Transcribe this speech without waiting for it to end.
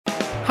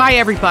Hi,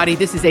 everybody.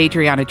 This is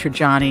Adriana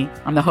Trajani.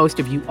 I'm the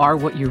host of You Are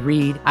What You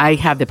Read. I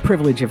have the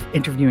privilege of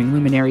interviewing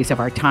luminaries of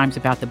our times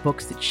about the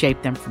books that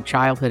shaped them from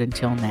childhood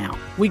until now.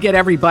 We get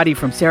everybody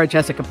from Sarah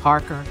Jessica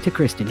Parker to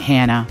Kristen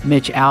Hanna,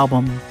 Mitch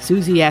Albom,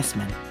 Susie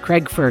Essman,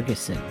 Craig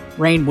Ferguson,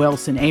 Rainn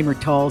Wilson, Amor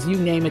Tolls, you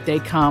name it, they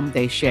come,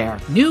 they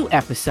share. New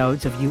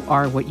episodes of You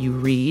Are What You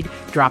Read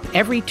drop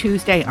every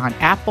Tuesday on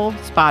Apple,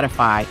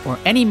 Spotify, or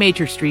any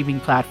major streaming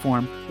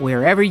platform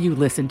wherever you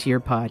listen to your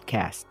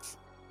podcasts.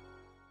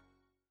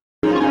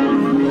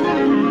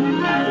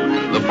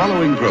 The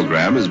following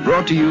program is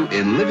brought to you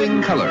in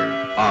living color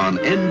on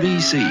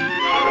NBC.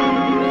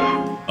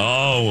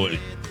 Oh,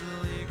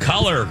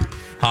 color,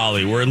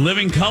 Holly. We're in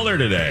living color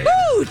today.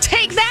 Woo!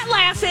 Take that,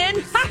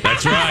 laughing.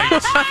 That's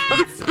right.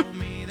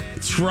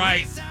 That's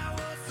right.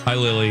 Hi,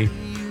 Lily.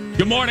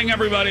 Good morning,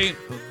 everybody,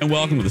 and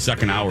welcome to the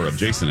second hour of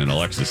Jason and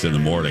Alexis in the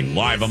Morning.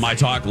 Live on My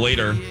Talk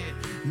later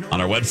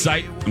on our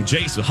website. I'm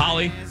Jace with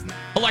Holly.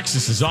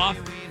 Alexis is off.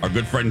 Our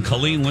good friend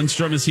Colleen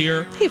Lindstrom is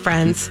here. Hey,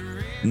 friends.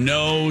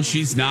 No,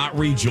 she's not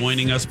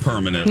rejoining us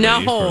permanently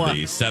for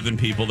the 7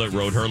 people that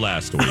wrote her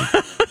last week.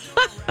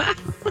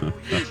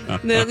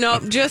 No,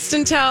 just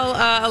until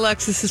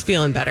Alexis is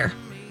feeling better.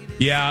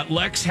 Yeah,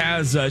 Lex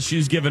has,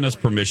 she's given us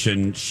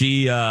permission.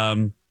 She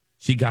got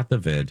the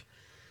vid.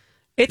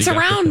 It's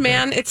around,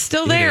 man. It's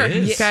still there,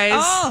 you guys.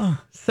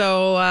 Oh.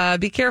 So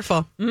be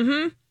careful.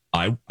 Mm-hmm.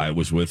 I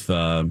was with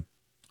a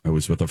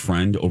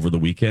friend over the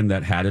weekend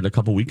that had it a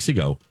couple weeks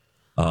ago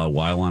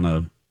while on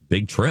a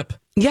big trip.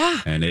 Yeah.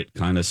 And it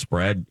kind of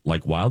spread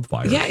like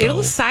wildfire. Yeah,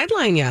 it'll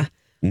sideline you.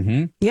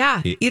 Mm-hmm.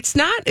 Yeah. It's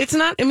not,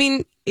 I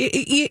mean,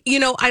 I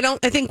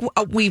think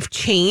we've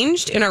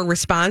changed in our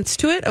response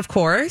to it, of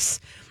course.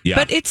 Yeah.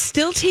 But it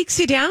still takes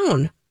you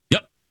down.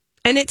 Yep.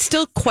 And it's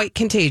still quite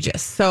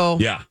contagious. So.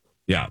 Yeah.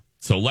 Yeah.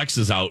 So Lex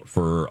is out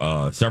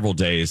for several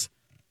days.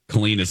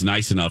 Colleen is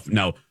nice enough.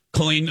 Now,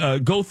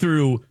 Colleen, go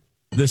through,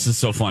 this is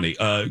so funny.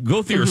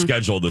 Go through your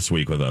schedule this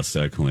week with us,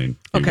 Colleen.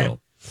 Okay.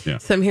 Yeah.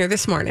 So I'm here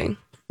this morning.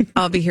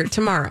 I'll be here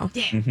tomorrow.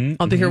 Yeah.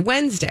 I'll be here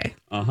Wednesday.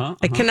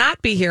 I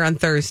cannot be here on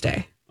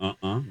Thursday.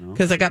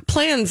 Because I got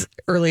plans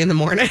early in the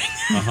morning.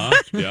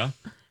 Yeah.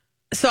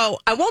 So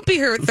I won't be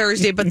here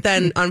Thursday, but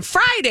then on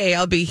Friday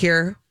I'll be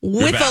here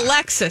with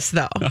Alexis,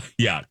 though.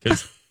 Yeah,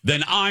 because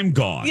then I'm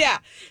gone. Yeah.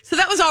 So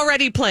that was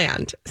already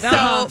planned.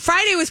 So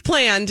Friday was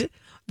planned.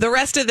 The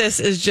rest of this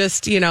is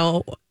just,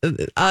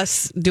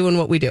 us doing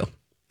what we do.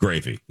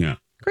 Gravy. Yeah.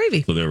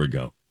 Gravy. So there we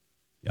go.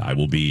 Yeah, I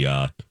will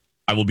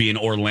be in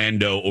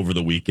Orlando over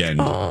the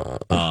weekend,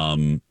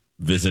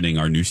 visiting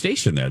our new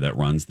station there that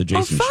runs the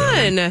Jason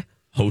Show,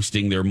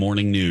 hosting their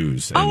morning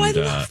news. I love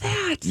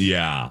that.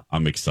 Yeah,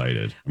 I'm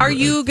excited. Are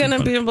you going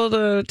to be able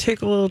to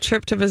take a little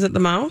trip to visit the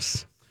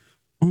mouse?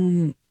 I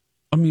mean,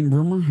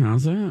 rumor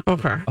has it.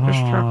 Okay, just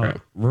check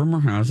it. Rumor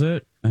has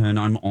it, and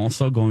I'm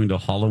also going to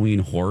Halloween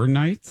Horror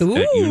Nights at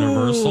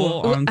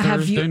Universal on Thursday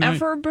Have you night.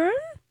 ever been?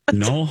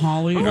 No,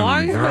 Holly.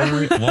 Why are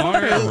we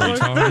talking like this?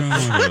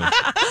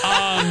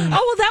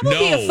 That will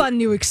be a fun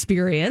new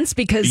experience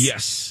because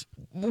yes,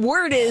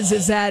 word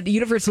is that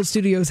Universal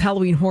Studios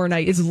Halloween Horror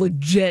Night is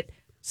legit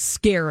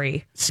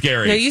scary.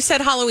 Scary. No, you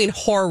said Halloween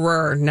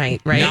Horror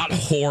Night, right? Not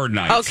Horror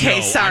Night. Okay,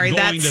 no, sorry. I'm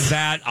going to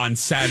that on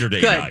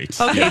Saturday Good. night.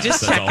 Okay,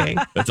 just checking.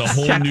 That's a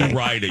whole new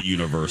ride at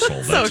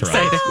Universal. So That's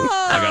excited.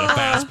 right. I got a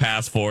fast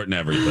pass for it and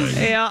everything.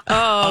 Yeah.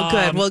 Oh,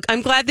 good. Well,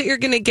 I'm glad that you're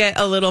going to get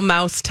a little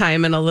mouse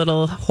time and a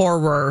little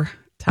horror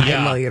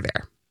time while you're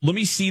there. Let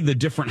me see the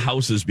different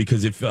houses,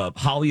 because if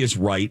Holly is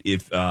right,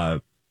 if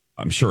I'm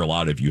sure a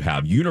lot of you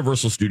have,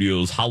 Universal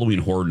Studios Halloween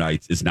Horror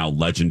Nights is now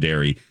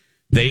legendary.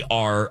 They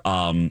are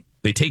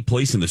they take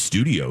place in the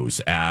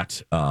studios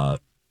at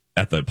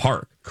the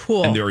park.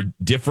 Cool. And there are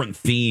different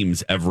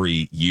themes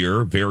every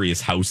year,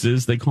 various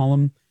houses they call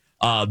them.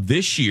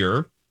 This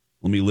year,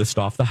 let me list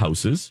off the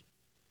houses.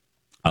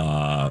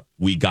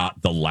 We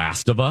got The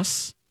Last of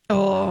Us.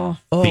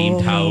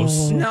 Themed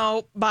house.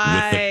 No,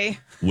 bye.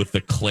 With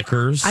the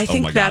clickers. I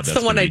think that's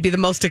the one I'd be the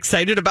most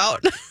excited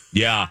about.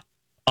 Yeah.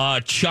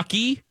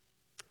 Chucky.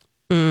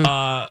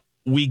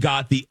 We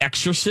got The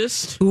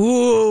Exorcist.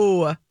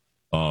 Ooh.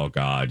 Oh,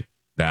 God.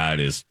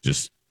 That's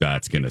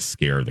going to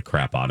scare the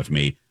crap out of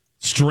me.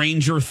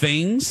 Stranger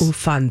Things. Ooh,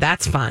 fun.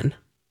 That's fun.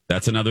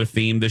 That's another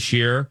theme this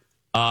year.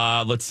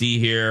 Let's see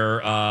here.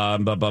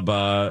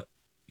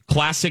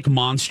 Classic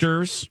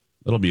Monsters.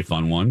 That'll be a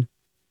fun one.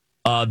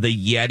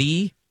 The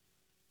Yeti.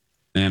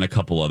 And a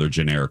couple other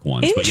generic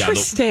ones.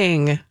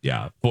 Interesting.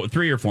 But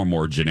 3 or 4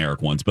 more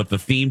generic ones. But the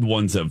themed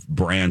ones of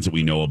brands that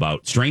we know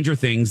about. Stranger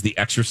Things, The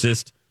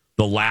Exorcist,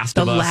 The Last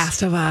of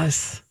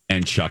Us.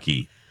 And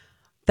Chucky.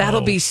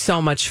 That'll be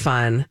so much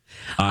fun.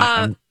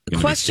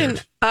 Question,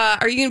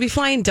 are you going to be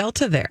flying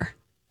Delta there?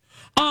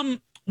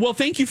 Well,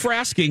 thank you for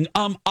asking.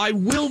 I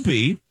will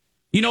be,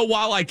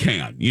 while I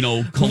can,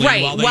 Colleen,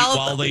 right.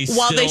 while they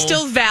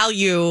still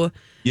value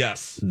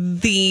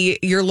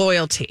your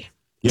loyalty.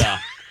 Yeah.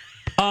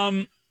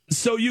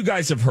 So you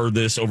guys have heard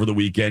this over the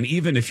weekend,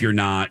 even if you're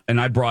not, and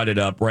I brought it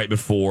up right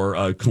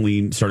before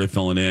Colleen started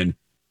filling in.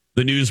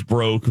 The news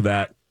broke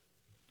that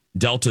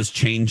Delta's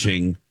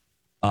changing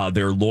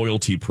their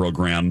loyalty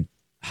program,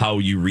 how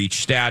you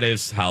reach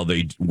status, how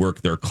they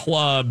work their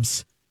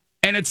clubs,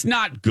 and it's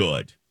not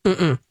good.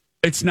 Mm-mm.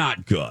 It's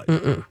not good.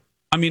 Mm-mm.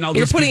 I mean,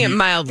 you're putting it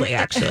mildly,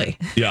 actually.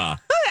 Yeah.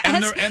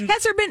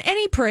 Has there been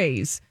any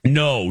praise?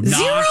 No,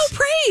 zero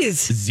praise.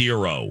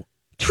 Zero.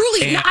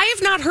 Truly, I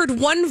have not heard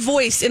one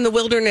voice in the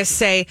wilderness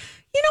say,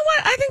 you know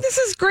what? I think this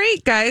is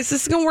great, guys.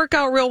 This is going to work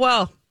out real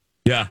well.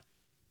 Yeah.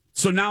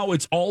 So now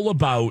it's all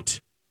about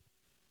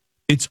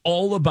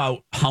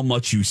how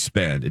much you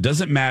spend. It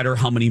doesn't matter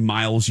how many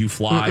miles you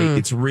fly. Mm-mm.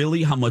 It's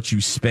really how much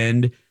you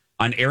spend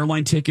on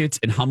airline tickets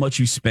and how much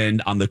you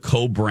spend on the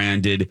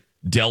co-branded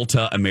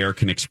Delta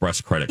American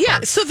Express credit card. Yeah,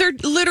 so they're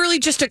literally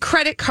just a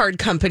credit card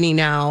company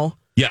now.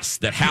 Yes,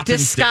 that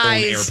happens to own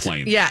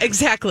airplanes. Yeah,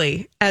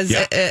 exactly. As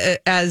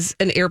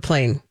an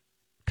airplane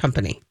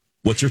company.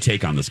 What's your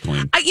take on this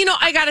claim?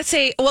 I got to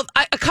say,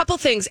 a couple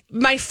things.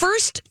 My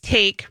first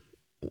take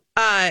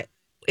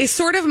is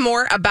sort of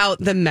more about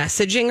the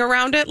messaging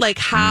around it, like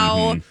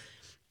how.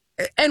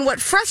 Mm-hmm. And what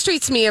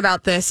frustrates me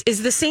about this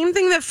is the same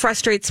thing that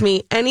frustrates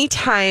me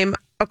anytime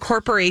a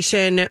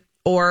corporation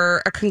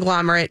or a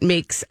conglomerate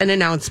makes an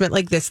announcement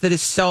like this that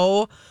is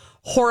so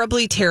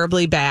horribly,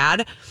 terribly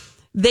bad.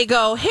 They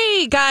go,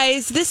 hey,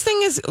 guys, this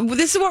is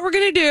what we're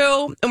going to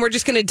do. And we're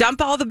just going to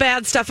dump all the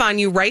bad stuff on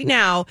you right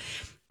now.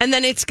 And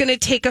then it's going to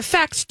take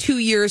effect 2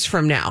 years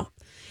from now.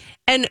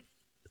 And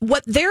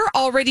what they're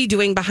already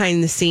doing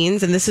behind the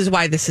scenes, and this is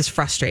why this is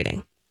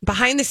frustrating,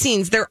 behind the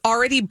scenes, they're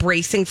already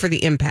bracing for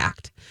the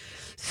impact.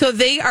 So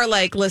they are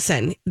like,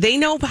 listen, they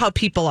know how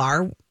people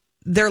are.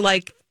 They're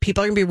like,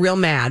 people are going to be real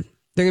mad.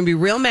 They're going to be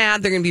real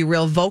mad. They're going to be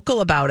real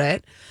vocal about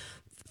it.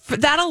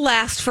 That'll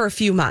last for a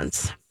few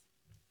months.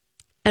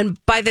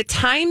 And by the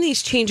time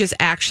these changes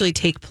actually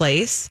take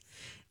place,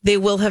 they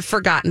will have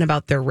forgotten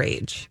about their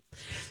rage.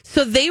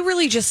 So they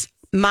really just,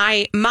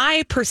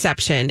 my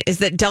perception is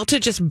that Delta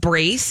just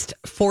braced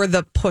for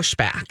the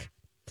pushback.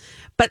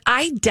 But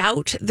I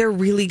doubt they're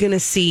really going to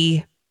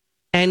see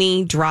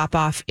any drop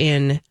off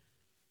in,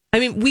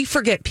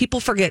 people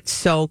forget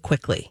so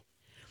quickly.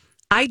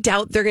 I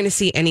doubt they're going to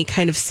see any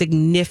kind of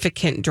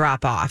significant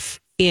drop off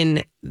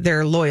in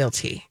their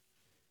loyalty.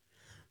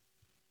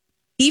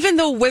 Even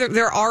though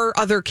there are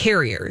other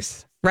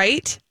carriers,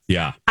 right?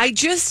 Yeah. I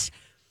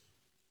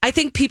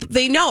think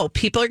they know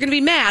people are going to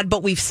be mad,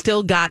 but we've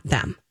still got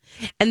them.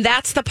 And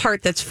that's the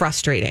part that's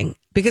frustrating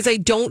because I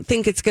don't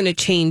think it's going to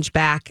change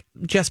back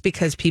just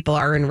because people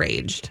are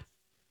enraged.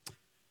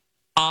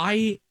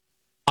 I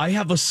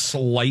have a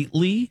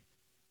slightly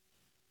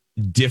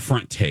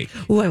different take.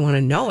 Oh, I want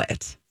to know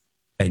it.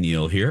 And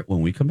you'll hear it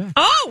when we come back.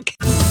 Oh!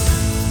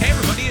 Hey,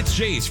 everybody, it's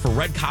Jace for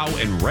Red Cow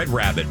and Red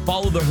Rabbit.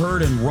 Follow the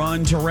herd and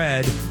run to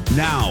Red.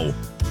 Now,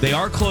 they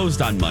are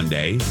closed on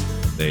Mondays.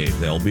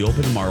 They'll be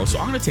open tomorrow. So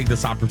I'm going to take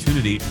this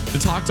opportunity to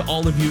talk to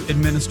all of you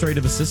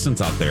administrative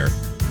assistants out there.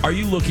 Are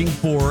you looking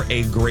for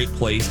a great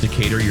place to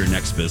cater your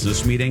next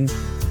business meeting?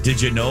 Did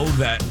you know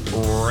that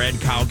Red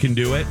Cow can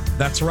do it?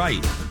 That's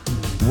right.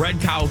 Red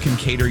Cow can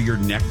cater your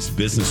next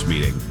business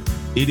meeting.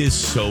 It is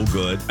so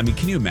good. I mean,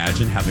 can you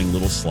imagine having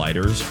little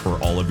sliders for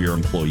all of your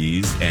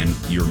employees and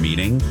your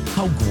meeting?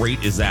 How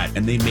great is that?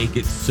 And they make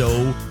it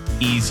so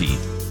easy.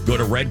 Go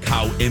to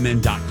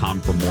redcowmn.com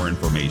for more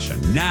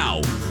information.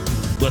 Now,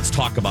 let's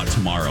talk about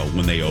tomorrow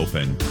when they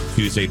open.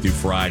 Tuesday through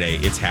Friday,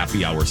 it's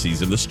happy hour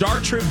season. The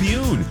Star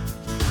Tribune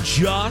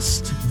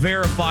just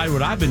verified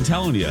what I've been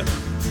telling you.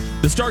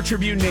 The Star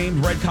Tribune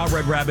named Red Cow,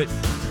 Red Rabbit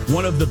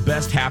one of the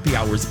best happy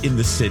hours in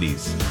the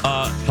cities.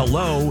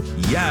 Hello,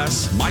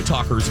 yes, my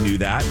talkers knew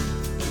that.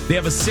 They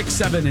have a $6,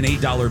 $7, and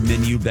 $8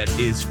 menu that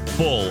is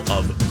full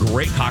of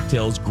great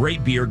cocktails,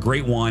 great beer,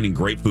 great wine, and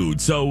great food.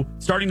 So,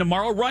 starting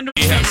tomorrow, run to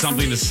me. You have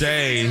something to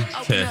say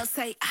to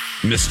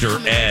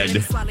Mr. Ed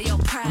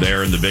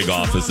there in the big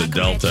office at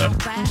Delta.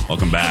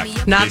 Welcome back.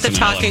 Not Jason the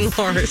talking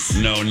horse.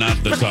 No,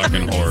 not the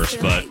talking horse,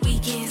 but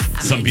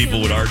some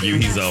people would argue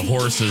he's a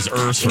horse's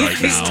erse right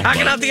now. He's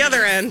talking out the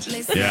other end.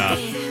 Yeah.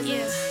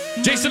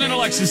 Jason and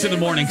Alexis in the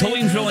morning.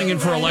 Colleen filling in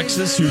for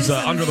Alexis, who's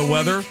under the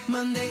weather.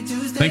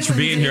 Thanks for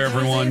being here,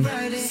 everyone.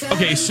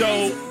 Okay,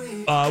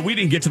 so we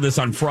didn't get to this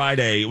on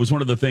Friday. It was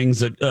one of the things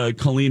that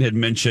Colleen had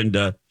mentioned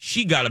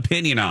she got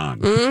opinion on.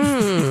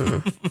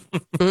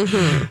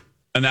 Mm-hmm.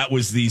 And that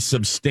was the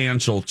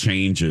substantial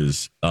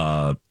changes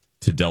to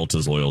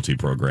Delta's loyalty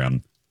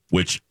program,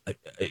 which,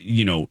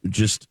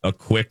 just a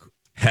quick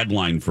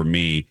headline for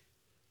me.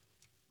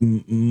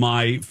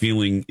 My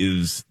feeling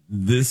is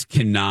there's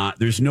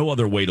no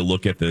other way to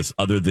look at this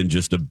other than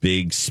just a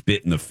big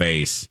spit in the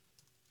face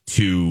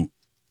to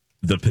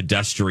the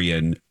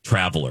pedestrian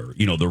traveler,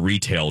 the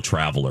retail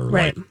traveler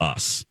like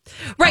us.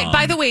 Right.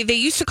 By the way, they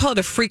used to call it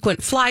a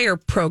frequent flyer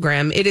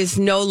program. It is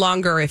no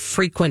longer a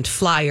frequent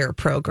flyer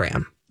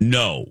program.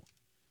 No,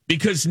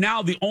 because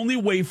now the only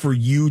way for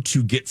you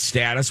to get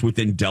status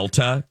within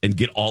Delta and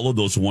get all of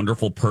those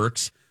wonderful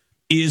perks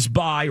is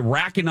by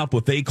racking up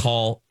what they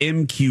call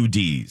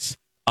MQDs,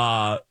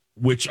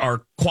 which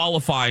are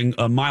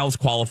miles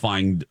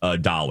qualifying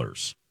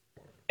dollars.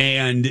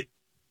 And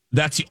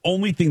that's the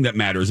only thing that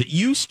matters. It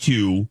used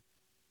to,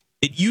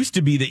 It used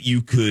to be that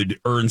you could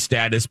earn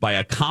status by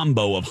a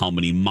combo of how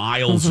many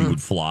miles you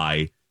would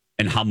fly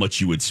and how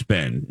much you would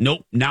spend.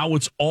 Nope. Now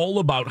it's all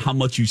about how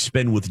much you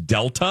spend with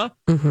Delta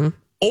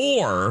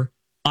or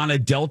on a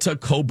Delta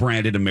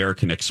co-branded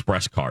American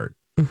Express card.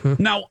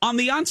 Now, on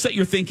the onset,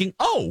 you're thinking,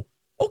 oh,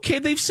 okay,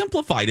 they've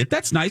simplified it.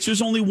 That's nice.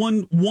 There's only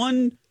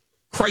one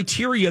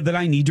criteria that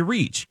I need to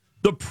reach.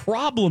 The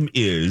problem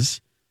is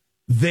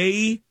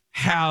they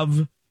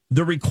have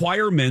the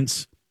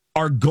requirements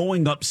are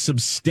going up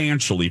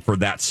substantially for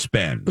that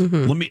spend.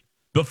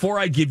 Before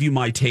I give you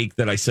my take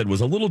that I said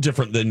was a little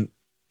different than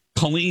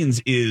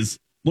Colleen's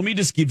let me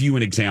just give you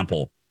an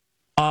example.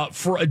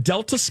 For a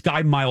Delta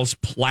Sky Miles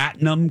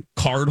Platinum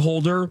card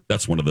holder,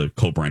 that's one of the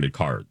co-branded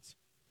cards,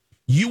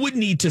 you would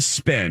need to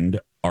spend,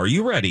 are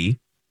you ready,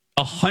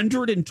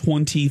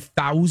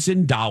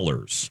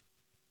 $120,000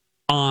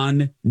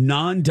 on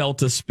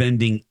non-Delta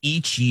spending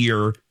each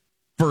year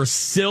for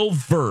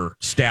silver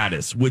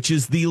status, which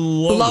is the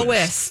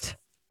lowest.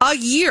 A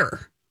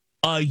year.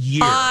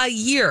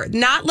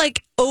 Not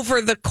like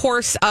over the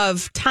course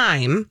of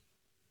time.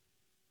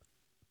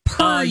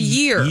 Per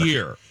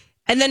year.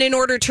 And then in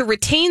order to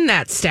retain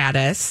that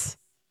status,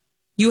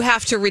 you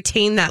have to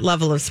retain that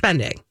level of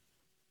spending.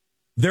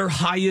 Their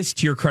highest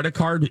tier credit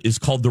card is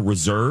called the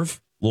Reserve,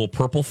 little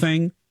purple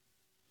thing.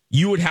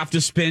 You would have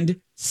to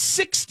spend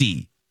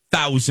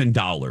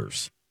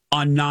 $60,000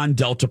 on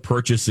non-Delta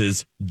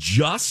purchases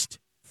just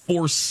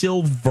for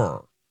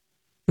silver,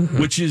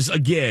 which is,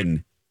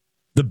 again,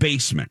 the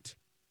basement.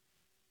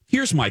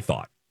 Here's my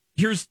thought.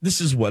 This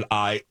is why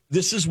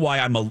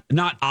I'm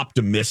not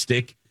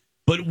optimistic,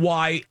 but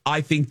why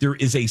I think there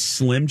is a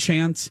slim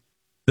chance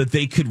that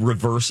they could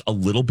reverse a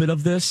little bit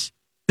of this.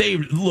 They're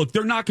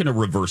not going to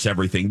reverse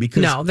everything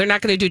because no, they're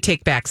not going to do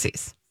take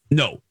backsies.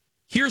 No,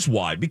 here's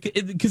why,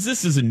 because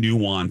this is a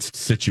nuanced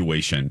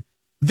situation.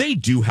 They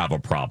do have a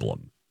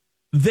problem.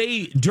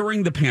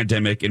 During the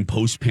pandemic and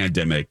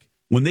post-pandemic,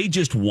 when they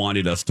just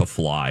wanted us to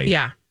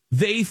fly,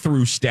 they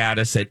threw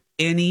status at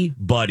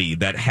anybody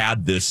that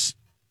had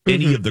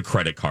any of the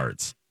credit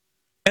cards.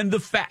 And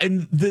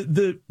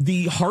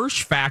the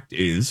harsh fact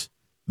is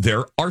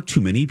there are too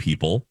many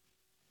people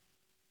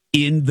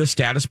in the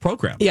status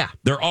program. Yeah,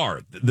 there are.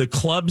 The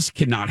clubs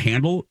cannot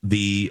handle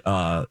the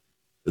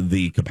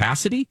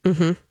capacity,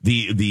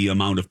 the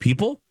amount of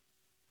people.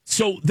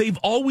 So we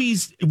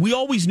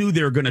always knew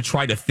they were going to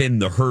try to thin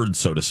the herd,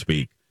 so to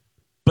speak.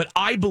 But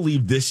I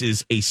believe this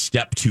is a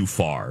step too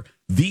far.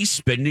 These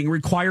spending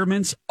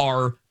requirements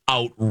are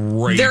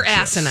outrageous. They're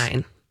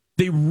asinine.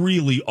 They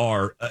really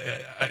are.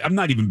 I'm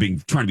not even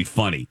trying to be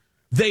funny.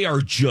 They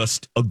are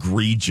just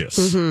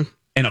egregious and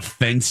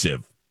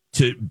offensive.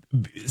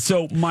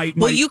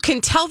 Well, you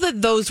can tell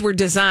that those were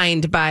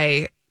designed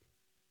by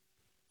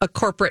a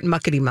corporate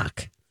muckety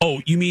muck. Oh,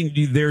 you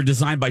mean they're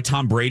designed by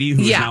Tom Brady,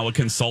 who is now a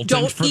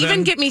consultant for them? Don't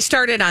even get me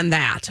started on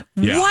that.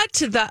 Yeah.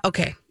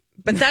 Okay.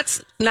 But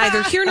that's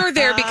neither here nor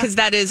there because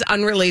that is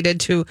unrelated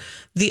to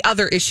the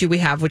other issue we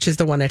have, which is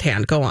the one at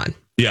hand. Go on.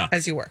 Yeah.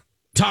 As you were.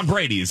 Tom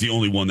Brady is the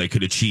only one that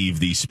could achieve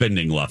these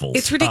spending levels.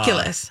 It's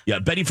ridiculous.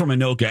 Betty from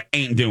Anoka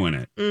ain't doing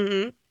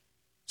it.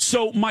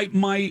 So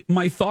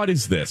my thought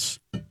is this.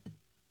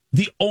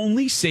 The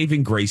only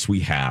saving grace we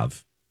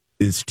have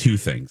is two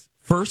things.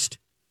 First,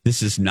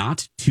 this is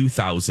not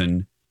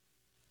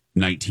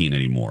 2019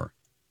 anymore.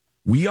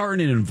 We are in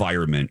an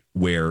environment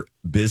where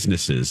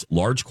businesses,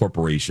 large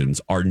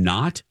corporations, are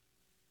not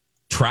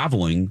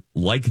traveling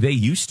like they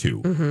used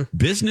to.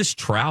 Business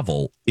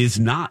travel is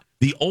not,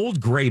 the old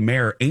gray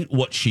mare ain't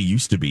what she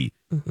used to be.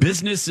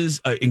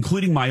 Businesses,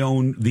 including my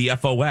own, the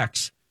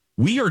FOX,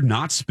 we are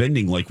not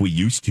spending like we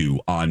used to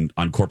on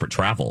corporate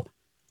travel.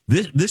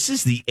 This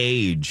is the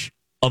age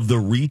of the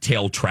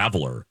retail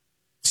traveler.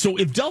 So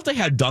if Delta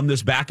had done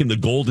this back in the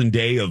golden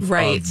day of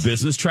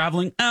business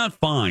traveling,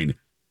 fine.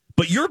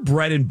 But your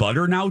bread and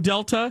butter now,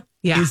 Delta,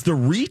 is the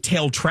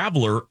retail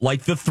traveler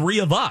like the three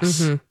of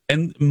us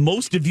and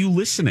most of you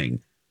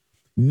listening.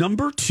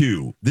 Number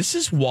two, this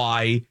is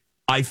why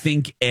I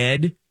think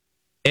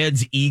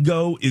Ed's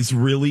ego is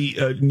really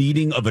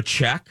needing of a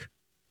check.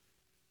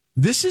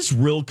 This is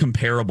real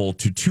comparable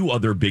to two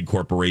other big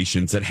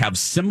corporations that have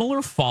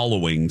similar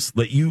followings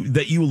that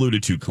you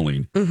alluded to,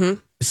 Colleen.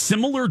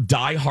 Similar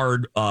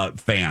diehard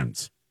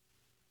fans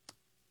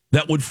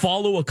that would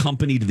follow a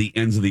company to the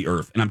ends of the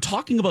earth. And I'm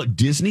talking about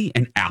Disney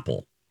and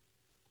Apple.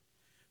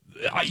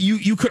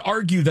 You could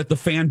argue that the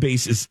fan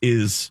base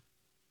is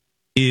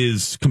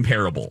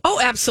comparable. Oh,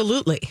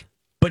 absolutely.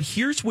 But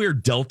here's where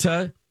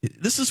Delta,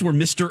 this is where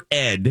Mr.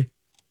 Ed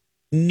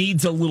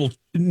needs a little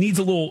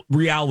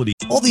reality.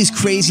 All these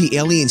crazy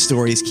alien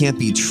stories can't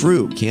be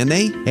true, can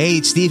they? Hey,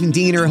 it's Stephen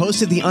Diener,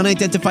 host of the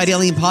Unidentified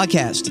Alien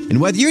Podcast.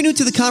 And whether you're new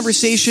to the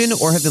conversation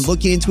or have been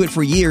looking into it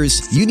for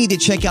years, you need to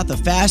check out the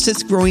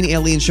fastest growing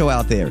alien show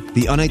out there,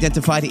 the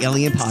Unidentified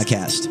Alien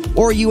Podcast,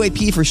 or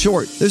UAP for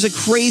short. There's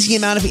a crazy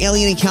amount of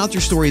alien encounter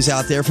stories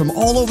out there from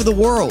all over the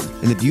world.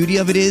 And the beauty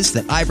of it is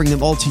that I bring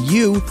them all to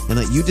you and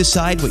let you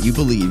decide what you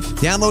believe.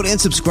 Download and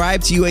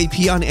subscribe to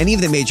UAP on any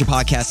of the major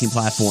podcasting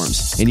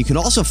platforms. And you can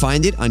also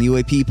find it on UAP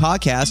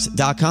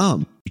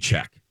WAPpodcast.com.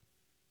 Check.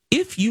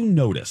 If you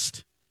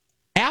noticed,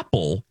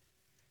 Apple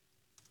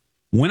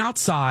went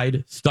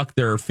outside, stuck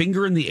their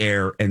finger in the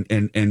air, and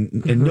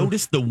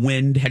noticed the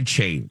wind had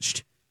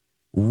changed.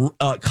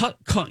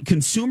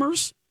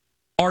 Consumers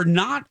are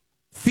not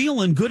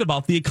feeling good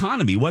about the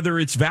economy, whether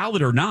it's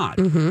valid or not.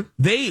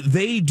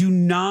 They do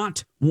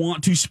not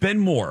want to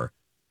spend more.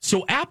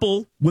 So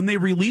Apple, when they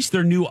released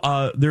their new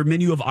their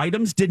menu of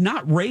items, did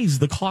not raise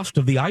the cost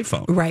of the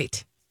iPhone.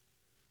 Right.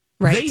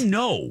 They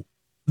know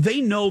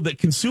that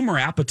consumer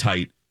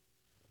appetite.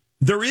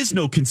 There is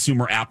no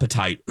consumer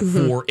appetite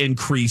for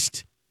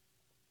increased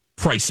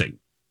pricing.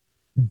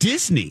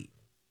 Disney,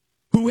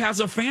 who has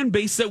a fan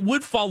base that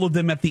would follow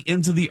them at the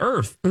ends of the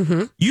earth.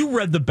 You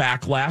read the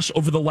backlash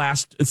over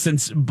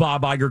since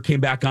Bob Iger came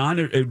back on.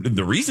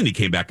 The reason he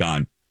came back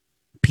on,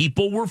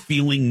 people were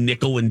feeling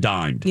nickel and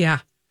dimed. Yeah.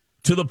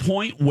 To the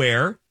point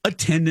where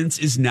attendance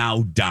is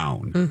now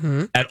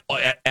down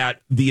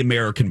at the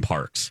American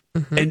parks.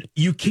 And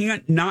you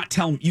can't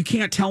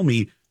tell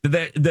me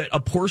that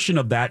a portion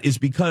of that is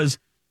because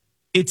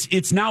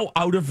it's now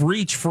out of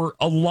reach for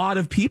a lot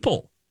of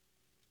people.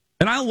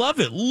 And I love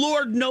it.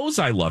 Lord knows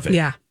I love it.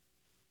 Yeah.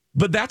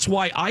 But that's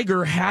why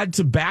Iger had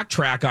to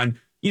backtrack on,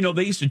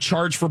 they used to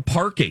charge for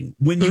parking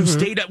when you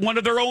stayed at one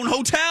of their own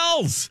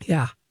hotels.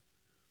 Yeah.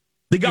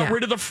 They got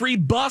rid of the free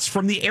bus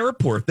from the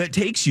airport that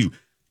takes you.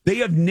 They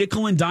have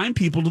nickel and dime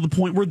people to the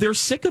point where they're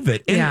sick of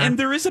it. And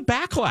there is a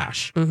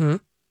backlash.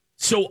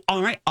 So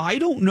I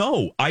don't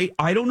know. I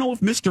don't know if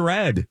Mr.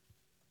 Ed,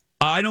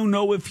 I don't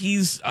know if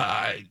he's,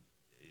 I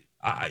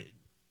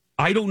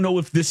don't know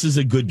if this is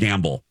a good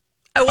gamble.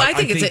 Oh, I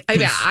think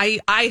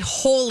I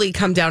wholly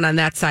come down on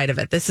that side of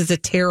it. This is a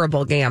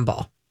terrible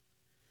gamble.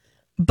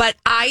 But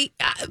I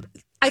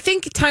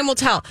think time will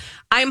tell.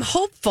 I'm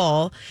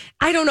hopeful.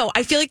 I don't know.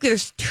 I feel like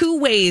there's two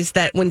ways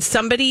that when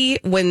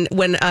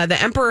the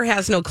emperor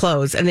has no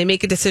clothes and they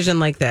make a decision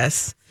like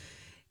this,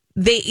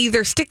 they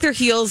either stick their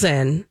heels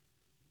in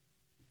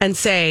and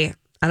say,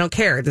 I don't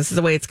care, this is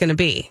the way it's going to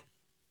be.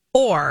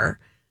 Or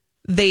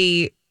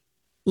they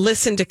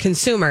listen to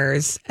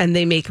consumers and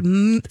they make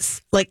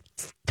like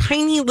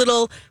tiny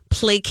little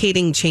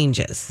placating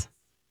changes.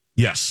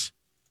 Yes.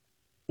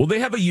 Well, they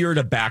have a year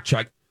to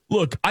backtrack.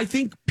 Look, I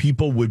think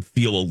people would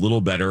feel a little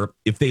better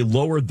if they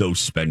lowered those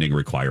spending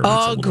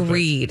requirements.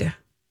 Agreed.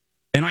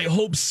 And I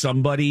hope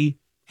somebody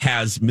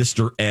has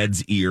Mr.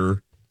 Ed's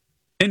ear.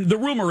 And the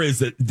rumor is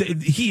that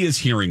he is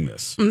hearing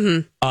this.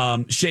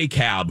 Shay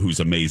Cab, who's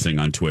amazing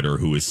on Twitter,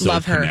 who is so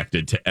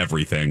connected to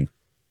everything.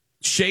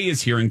 Shay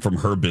is hearing from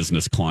her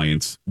business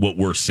clients what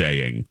we're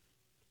saying.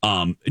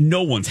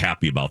 No one's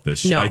happy about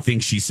this. No. I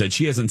think she said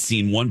she hasn't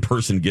seen one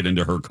person get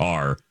into her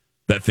car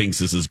that thinks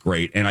this is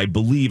great. And I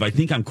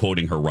think I'm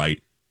quoting her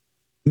right.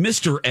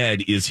 Mr.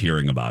 Ed is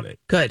hearing about it.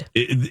 Good.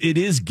 It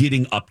is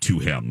getting up to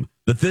him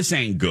that this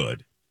ain't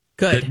good.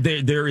 Good.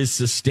 That there is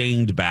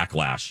sustained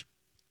backlash.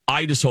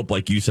 I just hope,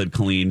 like you said,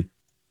 Colleen,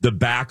 the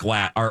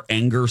backlash, our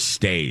anger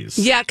stays.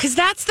 Yeah, because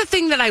that's the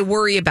thing that I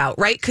worry about,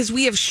 right? Because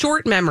we have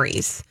short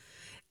memories.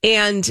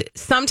 And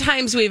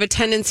sometimes we have a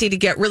tendency to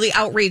get really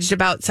outraged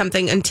about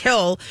something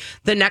until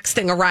the next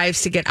thing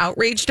arrives to get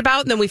outraged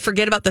about. And then we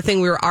forget about the thing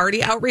we were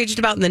already outraged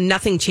about. And then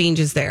nothing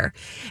changes there.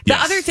 The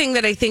other thing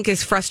that I think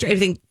is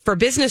frustrating for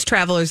business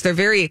travelers, they're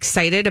very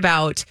excited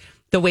about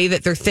the way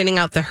that they're thinning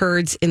out the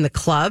herds in the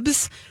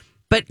clubs.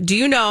 But do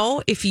you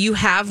know, if you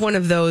have one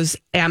of those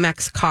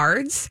Amex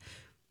cards,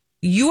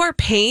 you are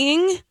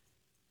paying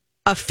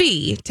a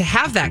fee to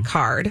have that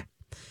card.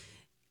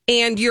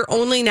 And you're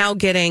only now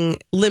getting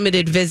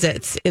limited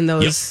visits in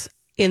those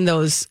in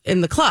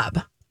the club.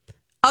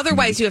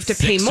 Otherwise, you have to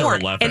pay more,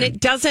 and it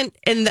doesn't.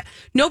 And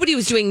nobody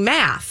was doing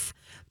math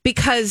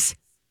because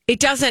it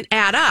doesn't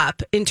add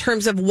up in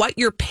terms of what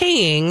you're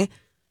paying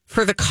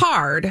for the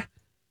card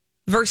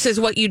versus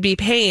what you'd be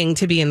paying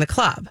to be in the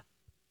club.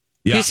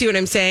 Yeah. You see what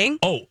I'm saying?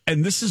 Oh,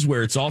 and this is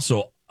where it's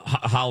also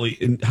Holly.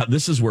 And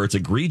this is where it's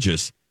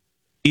egregious.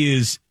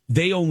 Is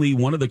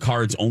one of the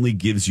cards only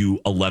gives you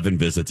 11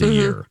 visits a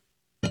year.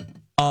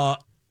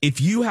 If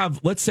you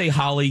have, let's say,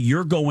 Holly,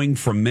 you're going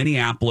from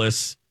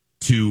Minneapolis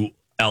to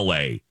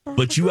LA,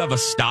 but you have a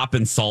stop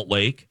in Salt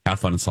Lake. Have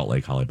fun in Salt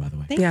Lake, Holly, by the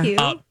way. Thank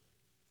you.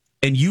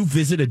 And you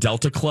visit a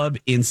Delta Club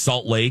in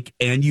Salt Lake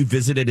and you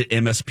visited at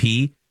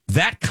MSP,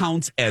 that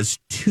counts as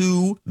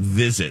 2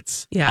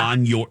 visits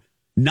on your,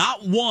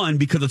 not one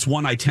because it's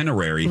one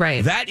itinerary.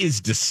 Right. That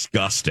is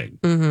disgusting.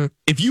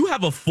 If you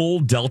have a full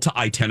Delta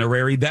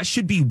itinerary, that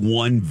should be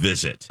 1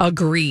 visit.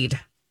 Agreed.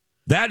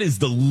 That is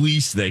the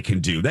least they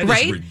can do. That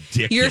is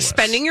ridiculous. You're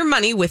spending your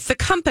money with the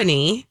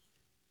company.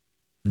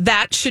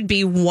 That should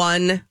be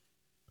 1,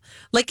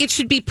 like it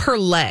should be per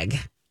leg.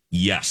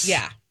 Yes.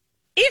 Yeah.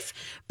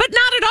 But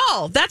not at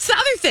all. That's the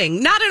other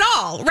thing. Not at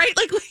all, right?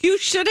 Like you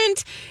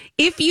shouldn't,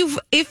 if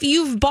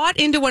you've bought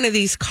into one of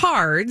these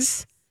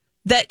cards,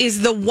 that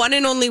is the one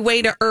and only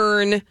way to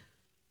earn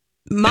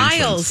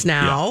miles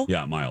now.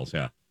 Yeah, miles,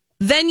 yeah.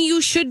 Then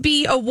you should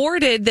be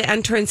awarded the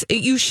entrance.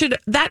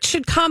 That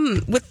should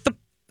come with the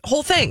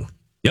whole thing.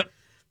 Yep.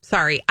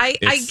 Sorry. I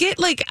get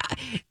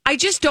I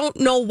just don't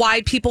know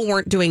why people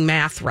weren't doing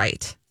math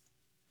right.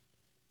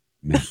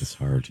 Math is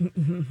hard.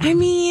 I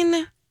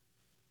mean,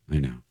 I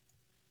know.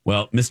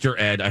 Well, Mr.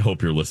 Ed, I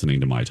hope you're listening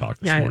to my talk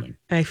this morning.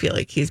 I feel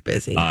like he's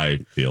busy. I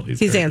feel he's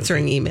very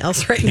answering busy.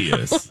 emails right He now.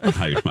 is.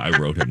 I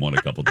wrote him one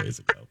a couple days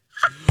ago.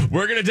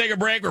 We're going to take a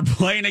break. We're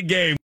playing a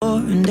game.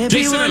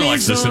 Jason and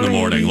Alexis in the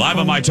morning, live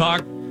on My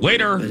Talk.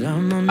 Later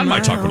on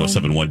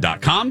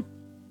MyTalk1071.com.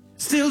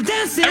 Still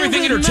dancing.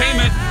 Everything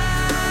entertainment,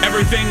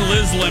 everything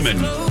Liz Lemon.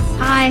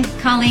 Hi,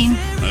 Colleen.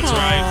 That's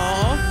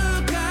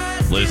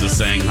right. Liz is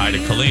saying hi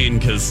to Colleen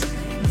because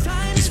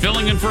she's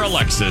filling in for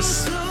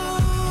Alexis,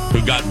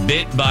 who got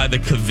bit by the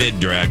COVID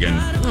dragon.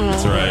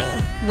 That's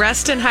right.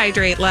 Rest and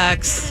hydrate,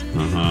 Lex.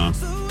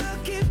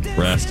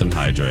 Rest and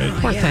hydrate.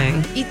 Poor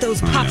thing. Eat those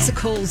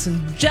popsicles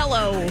and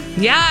Jell-O.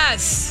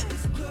 Yes.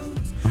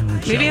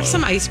 Maybe have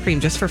some ice cream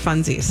just for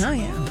funsies. Oh,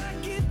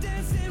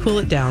 yeah. Cool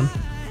it down.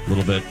 A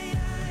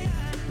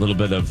little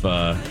bit of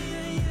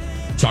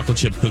chocolate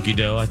chip cookie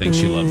dough. I think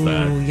she loves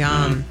that. Oh,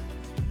 yum.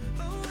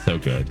 So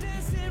good.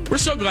 We're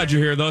so glad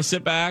you're here, though.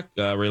 Sit back,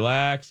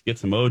 relax, get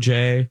some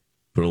OJ,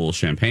 put a little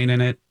champagne in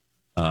it.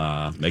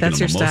 Make That's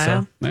it a your mimosa.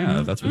 style?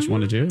 Yeah, that's what you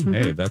want to do.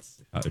 Hey,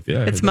 that's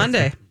It's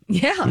Monday.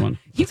 Yeah.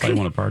 That's how you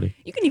want to party.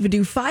 You can even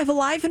do Five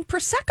Alive and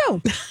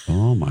Prosecco.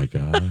 Oh my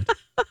God.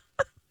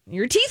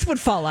 Your teeth would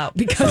fall out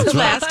because The of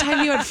that. last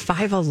time you had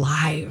Five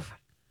Alive.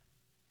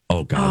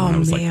 Oh God, when I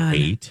was man.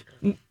 like 8.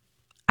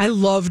 I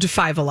loved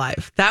Five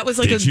Alive. That was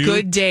like Did a you?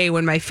 good day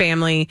when my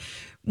family,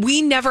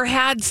 we never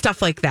had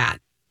stuff like that.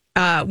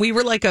 We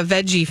were like a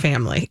veggie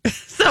family.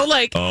 So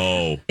like,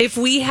 if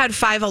we had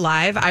Five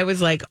Alive, I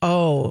was like,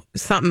 oh,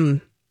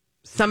 somebody.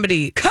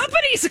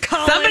 Company's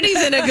calling.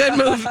 Somebody's in a good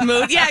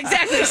mood. Yeah,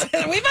 exactly.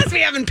 We must be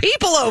having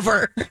people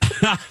over.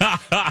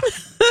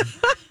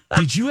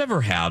 Did you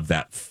ever have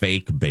that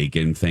fake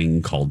bacon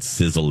thing called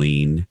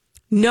Sizzlean?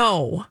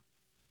 No.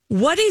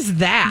 What is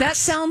that? That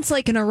sounds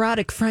like an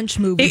erotic French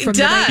movie It from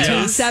does. the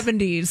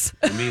 1970s.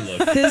 Let me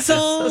look.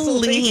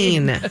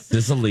 Sizzlean.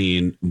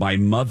 Sizzlean. My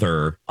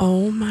mother.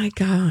 Oh my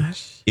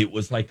gosh. It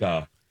was like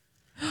a.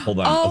 Hold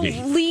on. Oh,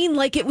 Okay. lean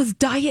like it was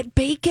diet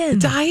bacon.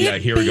 Diet Yeah,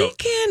 here we go.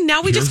 bacon.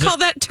 Now we Here's just call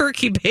that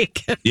turkey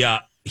bacon. Yeah.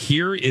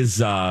 Here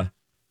is a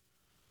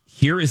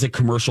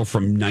commercial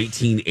from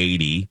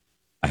 1980.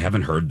 I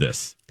haven't heard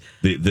this.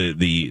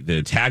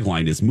 The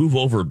tagline is "Move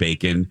over,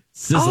 bacon,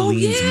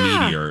 Sizzlean's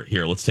meteor."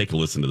 Here, let's take a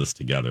listen to this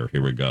together.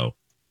 Here we go.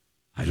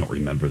 I don't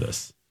remember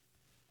this.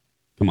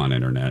 Come on,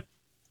 internet.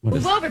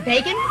 Move over,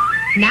 bacon.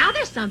 Now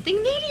there's something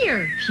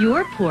meatier.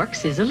 Pure pork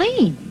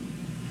sizzling.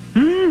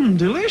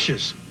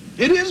 Delicious.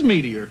 It is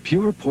meatier.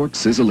 Pure pork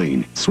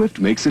sizzling. Swift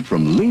makes it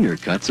from leaner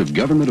cuts of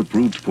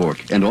government-approved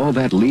pork, and all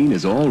that lean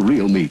is all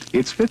real meat.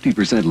 It's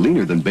 50%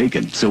 leaner than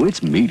bacon, so it's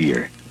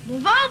meatier.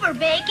 Move over,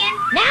 bacon.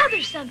 Now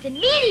there's something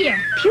meatier.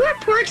 Pure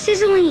pork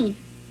sizzling.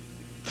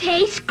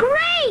 Tastes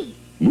great.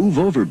 Move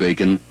over,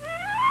 bacon.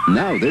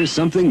 Now there's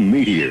something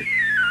meatier.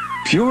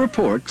 Pure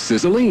pork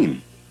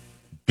sizzling.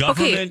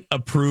 Government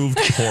approved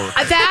pork.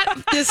 That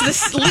is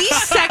the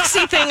least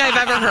sexy thing I've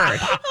ever heard.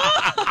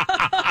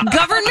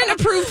 Government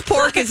approved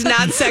pork is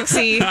not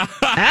sexy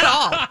at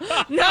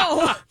all.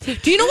 No.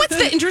 Do you know what's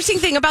the interesting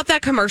thing about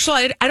that commercial?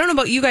 I don't know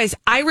about you guys.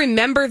 I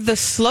remember the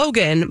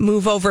slogan,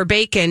 "Move over,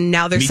 bacon.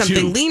 Now there's Me something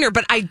too. leaner,"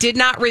 but I did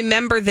not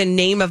remember the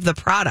name of the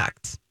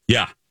product.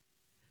 Yeah.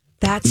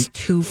 That's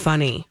too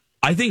funny.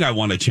 I think I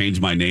want to change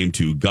my name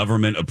to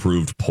government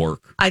approved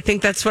pork. I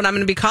think that's what I'm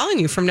going to be calling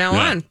you from now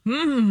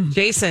on.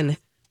 Jason,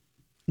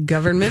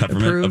 government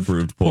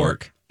approved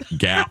pork.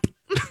 Gap.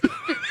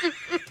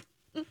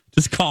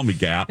 Just call me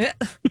Gap.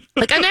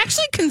 Like, I'm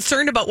actually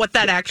concerned about what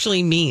that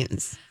actually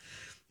means.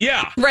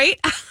 Yeah. Right?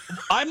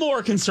 I'm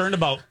more concerned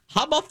about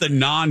how about the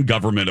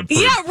non-government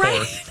approved Yeah,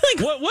 right.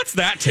 pork? Like, What's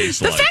that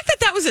taste the like? fact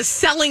that was a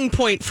selling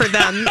point for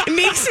them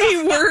makes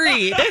me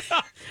worried.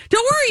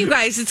 Don't worry, you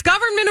guys. It's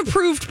government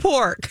approved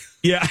pork.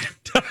 Yeah.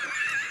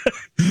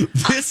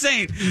 This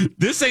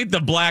ain't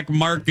the black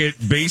market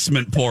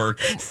basement pork.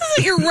 This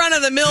isn't your run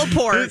of the mill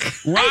pork.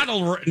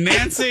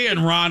 Nancy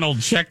and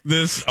Ronald checked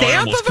this.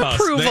 Stamp of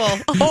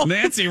approval.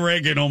 Nancy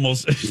Reagan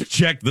almost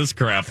checked this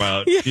crap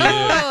out.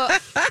 Yeah.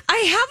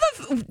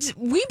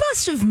 We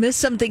must have missed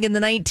something in the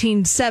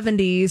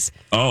 1970s.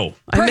 Oh,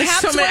 I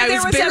missed so many. I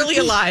there was barely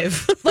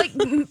alive. Like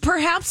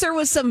perhaps there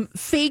was some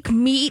fake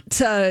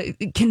meat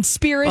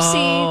conspiracy.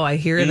 Oh, I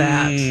hear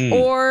that.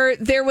 Or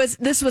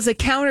this was a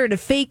counter to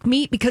fake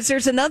meat because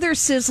there's another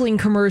sizzling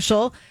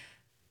commercial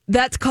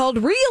that's called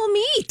Real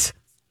Meat.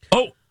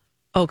 Oh,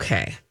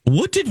 okay.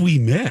 What did we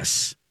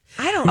miss?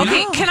 I don't know.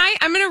 Okay,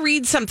 I'm going to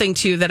read something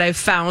to you that I've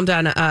found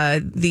on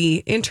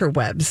the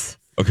interwebs.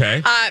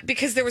 Okay.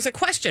 Because there was a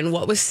question,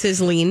 what was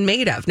Sizzlean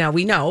made of? Now,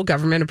 we know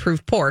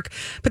government-approved pork,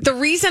 but the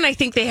reason I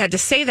think they had to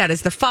say that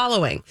is the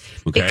following.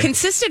 Okay. It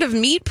consisted of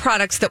meat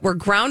products that were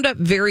ground up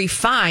very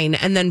fine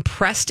and then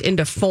pressed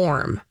into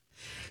form.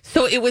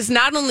 So it was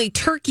not only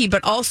turkey,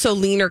 but also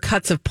leaner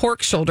cuts of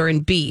pork shoulder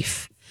and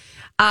beef.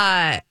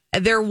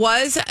 There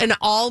was an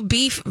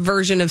all-beef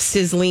version of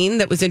Sizzlean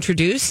that was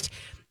introduced.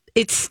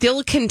 it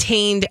still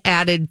contained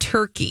added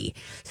turkey.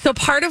 So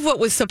part of what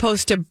was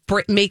supposed to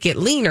make it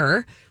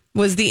leaner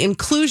was the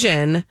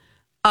inclusion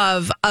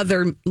of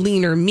other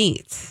leaner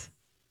meats.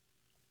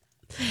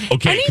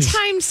 Okay.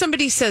 Anytime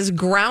somebody says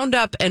ground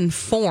up and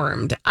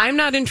formed, I'm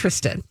not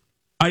interested.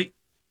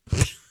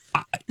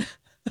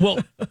 Well,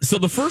 so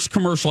the first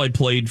commercial I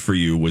played for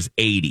you was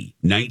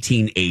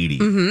 1980.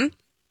 Mm-hmm.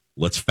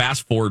 Let's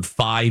fast forward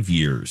 5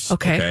 years.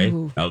 Okay.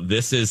 Now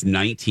this is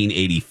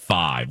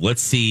 1985.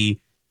 Let's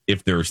see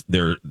if their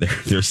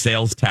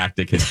sales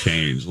tactic has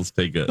changed. Let's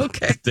take a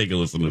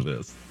listen to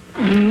this.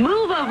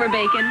 Move over,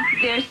 Bacon.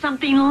 There's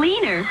something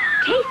leaner.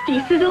 Tasty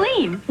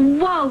Sizzlean.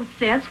 Whoa,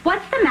 sis.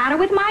 What's the matter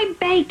with my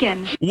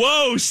bacon?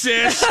 Whoa,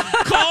 sis.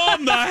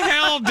 Calm the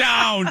hell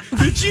down.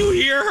 Did you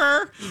hear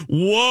her?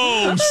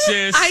 Whoa,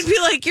 sis. I'd be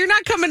like, you're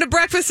not coming to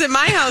breakfast at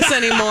my house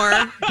anymore.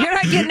 You're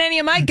not getting any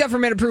of my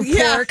government-approved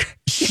pork.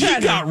 She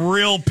got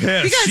real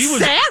pissed. She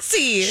was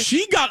sassy.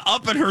 She got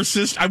up in her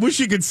sister. I wish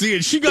you could see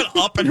it. She got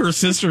up in her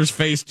sister's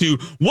face, too.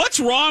 What's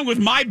wrong with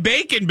my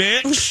bacon,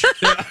 bitch?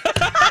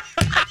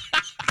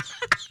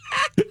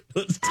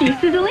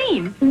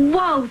 Sizzlean.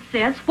 Whoa,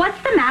 sis. What's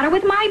the matter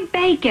with my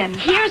bacon?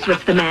 Here's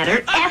what's the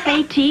matter.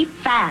 F-A-T,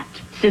 fat.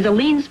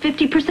 Sizzlean's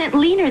 50%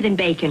 leaner than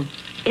bacon.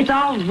 It's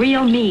all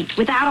real meat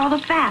without all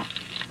the fat.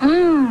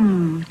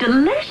 Mmm,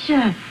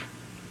 delicious.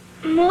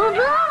 Move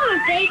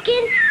over,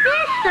 Bacon.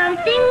 There's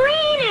something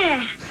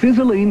leaner.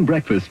 Sizzlean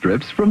breakfast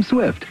strips from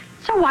Swift.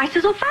 So why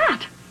sizzle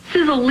fat?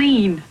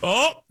 Sizzlean.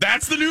 Oh,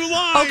 that's the new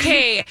line.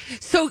 Okay,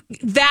 so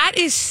that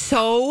is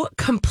so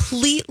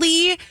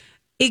completely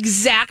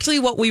exactly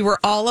what we were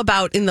all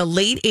about in the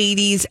late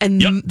 80s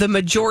and the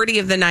majority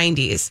of the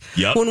 90s.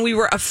 Yep. When we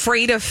were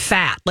afraid of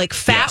fat. Like,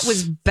 fat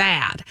was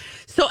bad.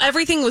 So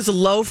everything was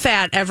low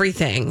fat,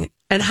 everything,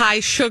 and high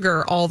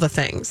sugar, all the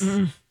things.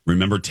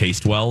 Remember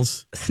Taste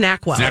Wells?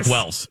 Snack Wells. Snack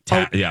Wells.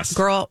 Yes.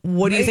 Girl,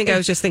 what do you think I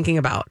was just thinking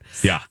about?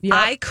 Yeah. Yep.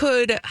 I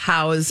could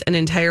house an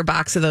entire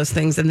box of those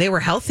things, and they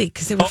were healthy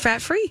because they were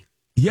fat-free.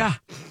 Yeah.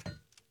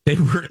 They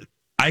were.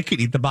 I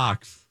could eat the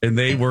box, and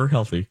they were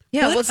healthy.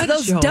 Yeah, What what's a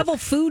those joke. devil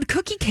food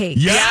cookie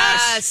cakes?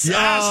 Yes. Yes.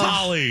 Oh.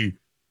 Holly.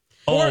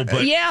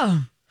 But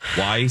Yeah.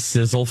 why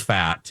sizzle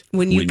fat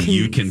When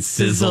you can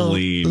sizzle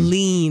lean?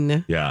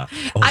 lean. Yeah.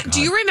 Oh, Do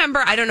you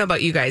remember? I don't know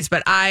about you guys,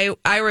 but I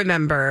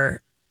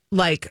remember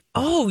like,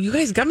 oh, you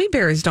guys, gummy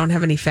bears don't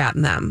have any fat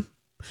in them.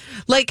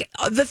 Like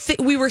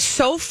we were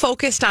so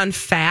focused on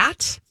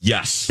fat,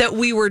 Yes. that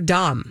we were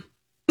dumb.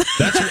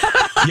 That's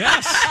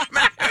yes.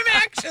 I'm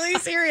actually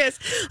serious.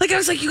 Like I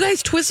was like, you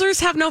guys,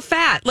 Twizzlers have no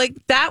fat. Like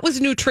that was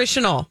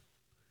nutritional.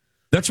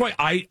 That's why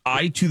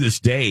I to this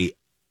day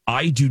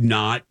I do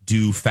not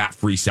do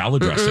fat-free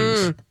salad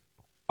dressings.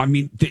 I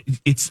mean,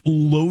 it's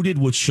loaded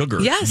with sugar.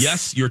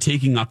 Yes, you're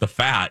taking out the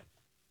fat,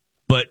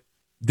 but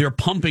they're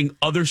pumping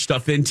other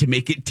stuff in to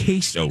make it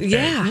taste okay.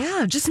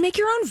 Yeah, just make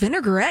your own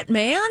vinaigrette,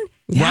 man.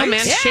 Yeah, Right?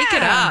 man, shake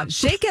it up.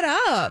 Shake it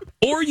up.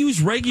 Or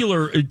use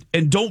regular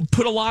and don't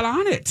put a lot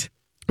on it.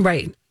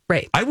 Right.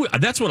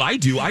 That's what I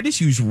do. I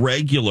just use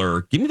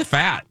regular. Give me the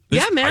fat.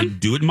 Yeah, man. I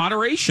do it in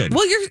moderation.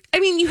 Well,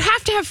 you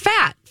have to have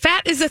fat.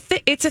 Fat is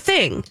it's a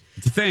thing.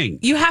 It's a thing.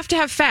 You have to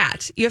have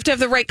fat. You have to have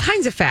the right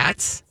kinds of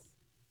fats.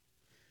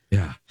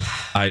 Yeah.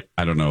 I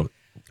don't know.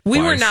 We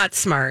Why were is- not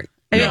smart.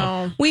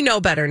 No. We know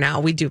better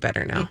now. We do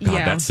better now. God,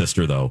 Yeah. that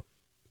sister though.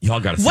 Y'all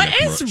got to see What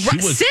that is commercial. ru-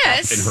 She was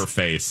sis? up in her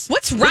face.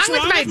 What's wrong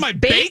with my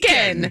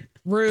bacon?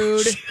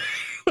 Rude.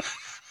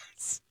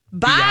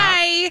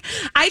 Bye.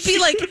 I'd be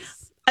like,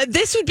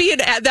 this would be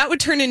that would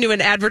turn into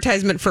an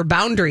advertisement for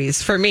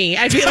Boundaries for me.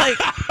 I'd be like,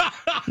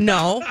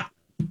 no.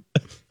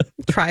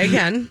 Try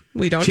again.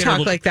 We don't She had a talk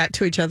little- like that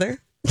to each other.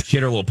 She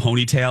had her little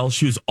ponytail.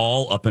 She was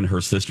all up in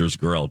her sister's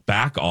grill.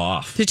 Back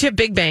off. Did you have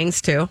big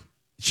bangs too?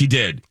 She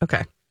did.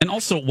 Okay. And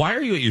also, why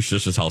are you at your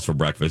sister's house for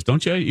breakfast?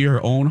 Don't you at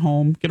your own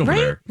home? Get over Right?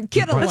 there.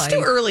 Get a It's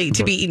too early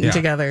to be eating Yeah.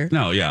 together.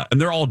 No, yeah. And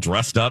they're all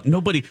dressed up.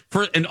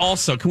 And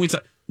also, can we say,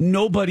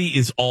 nobody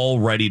is all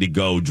ready to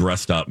go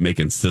dressed up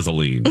making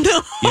sizzlean.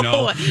 No, You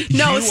know,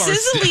 no, you are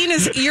sizzling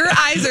is your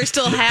eyes are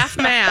still half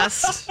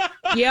mast.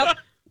 Yep.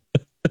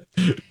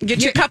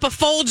 Get your cup of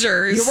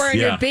Folgers. You're wearing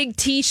Yeah. your big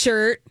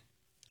T-shirt.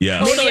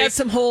 Yes. Maybe it has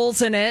some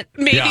holes in it.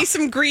 Maybe Yeah.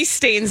 some grease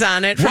stains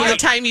on it from the Right.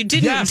 time you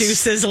didn't Yes. do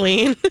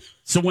sizzling.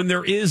 So when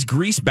there is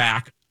grease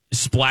back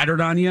splattered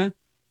on you,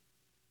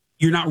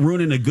 you're not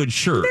ruining a good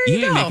shirt. There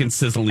you ain't go. making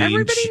sizzling.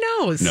 Everybody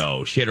knows.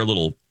 No, she had her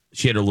little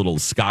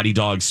Scotty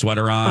dog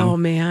sweater on. Oh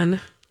man.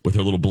 With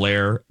her little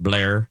Blair,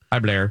 hi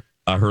Blair,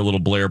 her little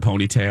Blair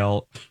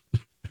ponytail,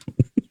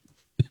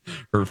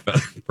 her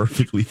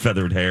perfectly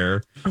feathered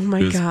hair. Oh my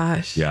It was-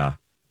 gosh. Yeah,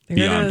 There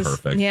it beyond is.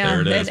 perfect. Yeah,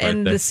 there it is. and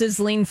right the there.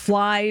 sizzling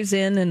flies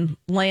in and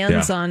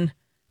lands Yeah. on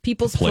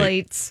people's Plate.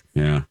 plates.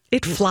 Yeah,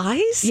 It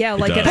flies? Yeah,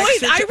 like an does.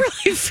 Boy, extra. I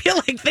really feel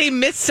like they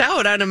missed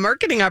out on a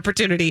marketing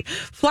opportunity.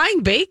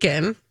 Flying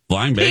bacon.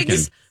 flying bacon.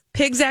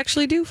 Pigs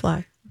actually do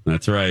fly.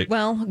 That's right.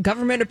 Well,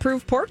 government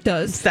approved pork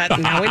does. That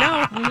now we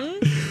know.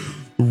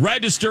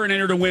 Register and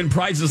enter to win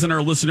prizes in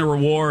our listener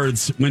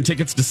rewards. Win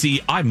tickets to see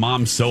I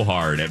Mom So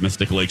Hard at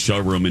Mystic Lake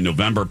Showroom in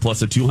November,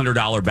 plus a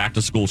 $200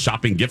 back-to-school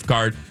shopping gift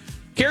card,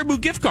 Caribou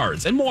gift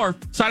cards, and more.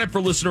 Sign up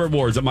for listener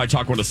rewards at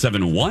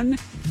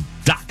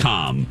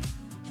mytalk1071.com.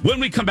 When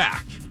we come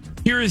back,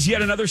 here is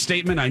yet another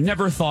statement I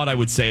never thought I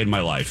would say in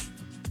my life.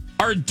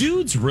 Are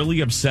dudes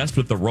really obsessed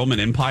with the Roman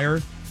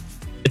Empire?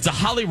 It's a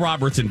Holly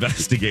Roberts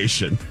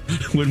investigation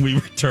when we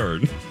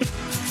return.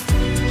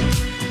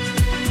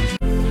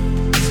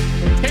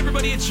 Hey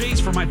everybody, it's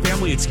Jace from my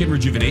family at Skin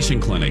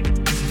Rejuvenation Clinic.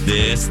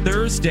 This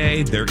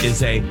Thursday, there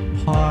is a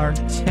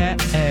party.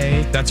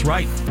 That's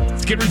right.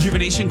 Skin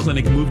Rejuvenation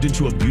Clinic moved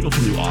into a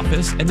beautiful new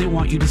office, and they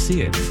want you to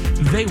see it.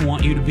 They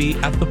want you to be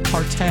at the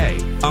party.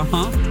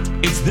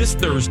 It's this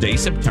Thursday,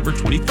 September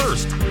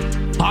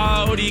 21st.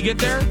 How do you get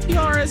there? The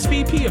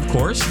RSVP, of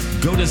course.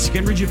 Go to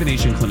Skin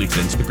Rejuvenation Clinic's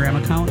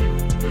Instagram account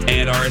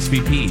and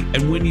RSVP.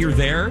 And when you're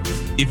there,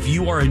 if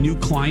you are a new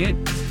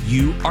client,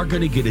 you are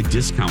going to get a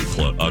discount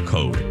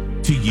code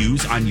to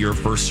use on your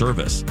first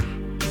service.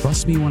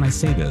 Trust me when I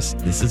say this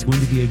is going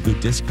to be a good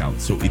discount.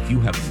 So if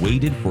you have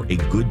waited for a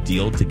good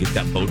deal to get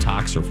that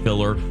Botox or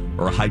filler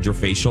or a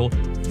hydrofacial,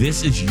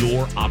 this is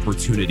your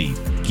opportunity.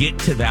 Get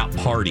to that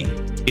party.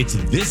 It's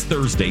this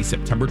Thursday,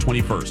 September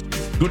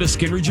 21st. Go to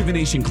Skin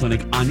Rejuvenation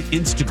Clinic on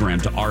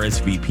Instagram to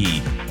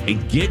RSVP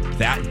and get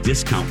that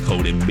discount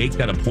code and make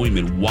that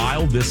appointment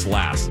while this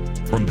lasts.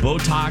 From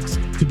Botox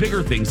to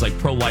bigger things like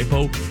Pro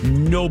Lipo,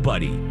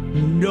 nobody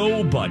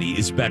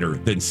is better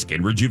than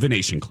Skin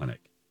Rejuvenation Clinic.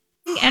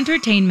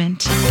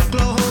 Entertainment.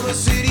 Oklahoma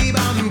City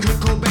bombing, Kurt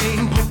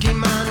Cobain,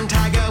 Pokemon,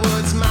 Tiger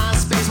Woods,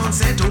 MySpace,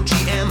 Monsanto,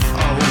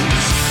 GMOs.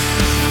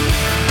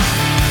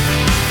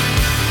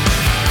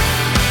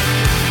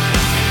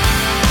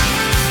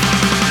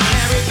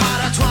 Harry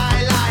Potter,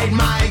 Twilight,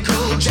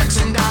 Michael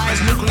Jackson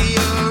dies,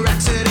 nuclear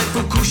accident,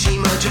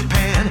 Fukushima,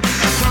 Japan,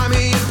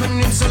 Crimea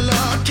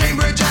Peninsula,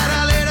 Cambridge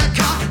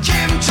Analytica,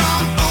 Kim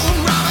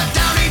Jong-un, Robert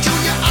Downey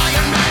Jr.,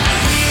 Iron Man.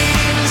 We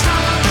didn't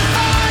start the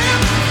fire.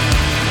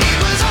 It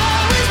was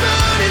always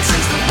burning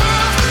since the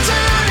world was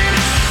turning.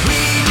 We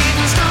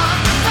didn't start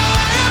the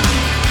fire.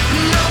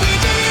 No, we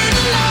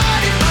didn't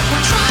light it, but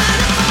we're trying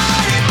to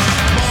fight it.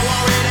 More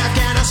war in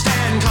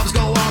Afghanistan, Cubs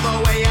go all the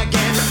way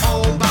again.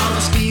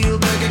 Obama,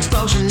 Spielberg,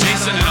 explosion.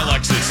 Jason and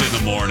Alexis in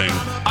the morning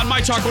on My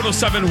Talk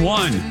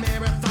 1071.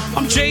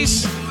 I'm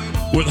Jace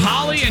with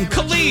Holly and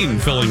Colleen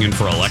filling in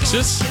for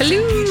Alexis.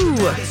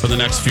 Hello. For the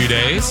next few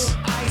days.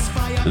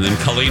 And then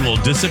Colleen will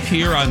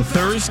disappear on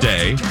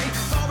Thursday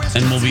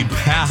and we'll be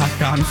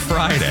back on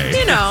Friday.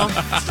 You know.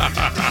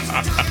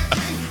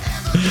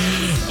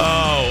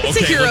 Oh, It's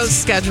a hero's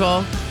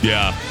schedule.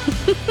 Yeah.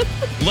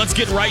 Let's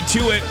get right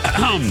to it.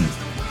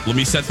 Let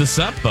me set this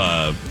up.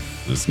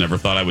 Just never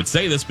thought I would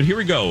say this, but here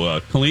we go.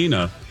 Colleen.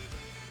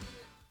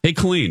 Hey,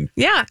 Colleen.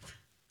 Yeah.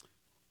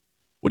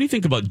 What do you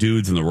think about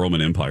dudes in the Roman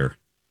Empire?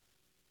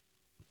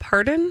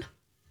 Pardon?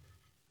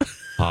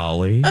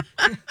 Holly?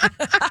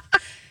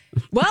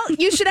 Well,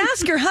 you should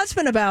ask your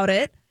husband about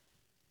it.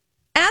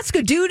 Ask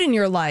a dude in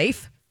your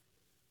life,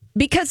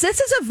 because this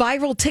is a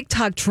viral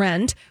TikTok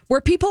trend where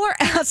people are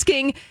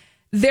asking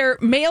their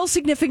male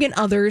significant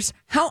others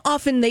how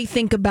often they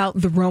think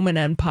about the Roman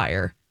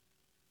Empire.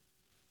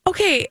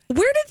 Okay,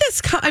 where did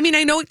this come? I mean,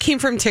 I know it came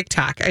from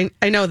TikTok.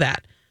 I know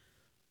that.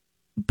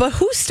 But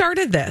who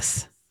started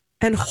this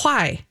and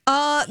why?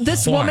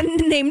 This woman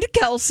named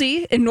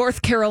Kelsey in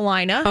North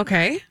Carolina.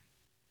 Okay.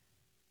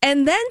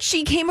 And then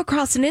she came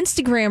across an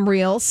Instagram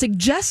reel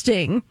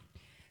suggesting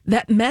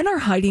that men are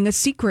hiding a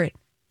secret.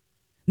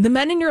 The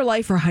men in your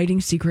life are hiding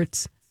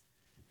secrets.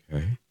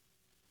 Okay.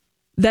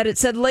 That it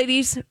said,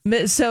 ladies,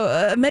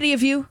 so many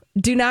of you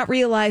do not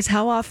realize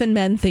how often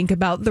men think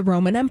about the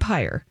Roman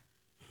Empire.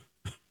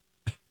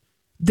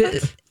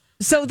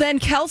 So then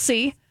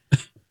Kelsey,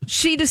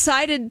 she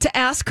decided to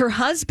ask her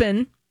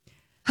husband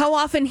how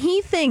often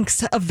he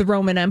thinks of the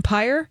Roman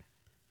Empire.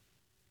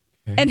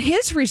 Okay. And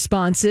his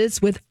response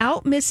is,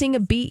 without missing a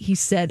beat, he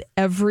said,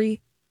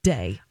 every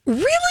day.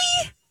 Really?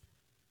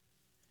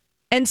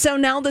 And so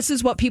now this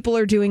is what people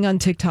are doing on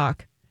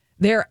TikTok.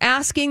 They're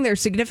asking their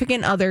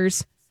significant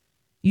others,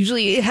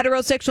 usually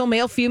heterosexual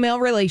male-female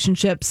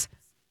relationships,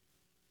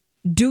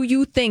 do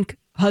you think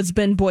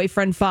husband,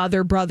 boyfriend,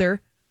 father,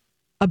 brother,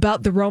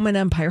 about the Roman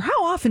Empire?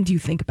 How often do you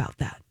think about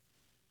that?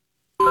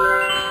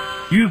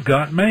 You've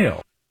got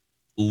mail.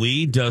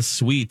 Lee Does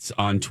Sweets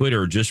on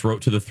Twitter just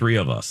wrote to the three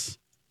of us.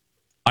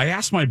 I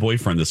asked my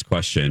boyfriend this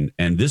question,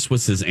 and this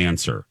was his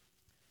answer.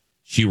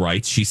 She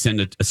writes, she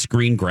sent a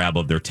screen grab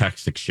of their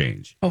text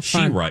exchange. Oh,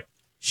 fun.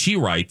 She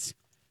writes,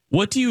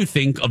 what do you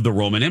think of the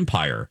Roman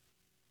Empire?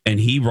 And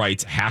he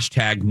writes,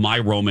 hashtag my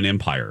Roman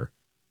Empire.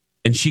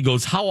 And she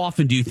goes, how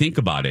often do you think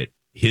about it?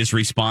 His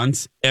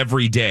response,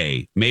 every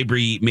day,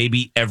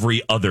 maybe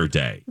every other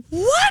day.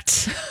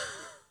 What?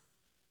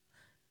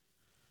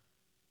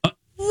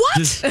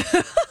 What?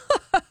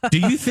 Do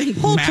you think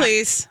Hold, Matt,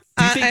 please.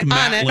 Do you think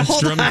Matt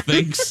Lindstrom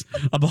thinks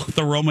about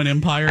the Roman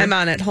Empire? I'm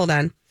on it. Hold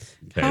on.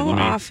 Okay, How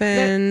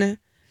often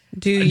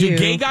Do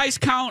gay guys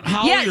count?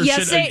 Holly,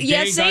 yes,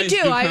 they do.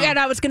 Count?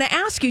 I was going to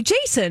ask you,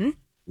 Jason.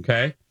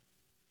 Okay.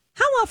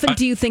 How often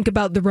do you think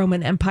about the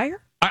Roman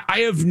Empire?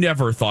 I have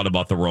never thought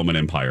about the Roman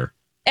Empire.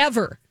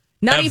 Ever.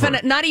 Not even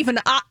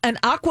an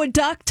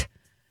aqueduct?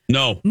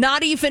 No.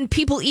 Not even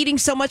people eating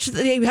so much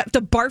that they have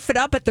to barf it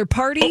up at their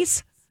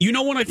parties? You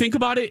know when I think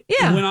about it?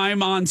 Yeah. When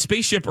I'm on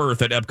Spaceship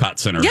Earth at Epcot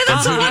Center. Yeah,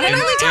 that's a one and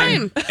only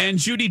time. And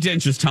Judi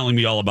Dench is telling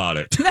me all about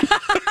it.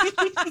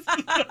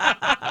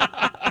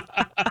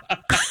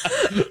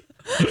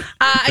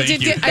 That's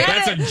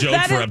a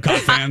joke for Epcot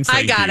fans.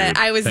 I got it.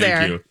 I was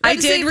there. I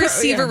did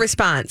receive a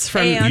response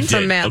from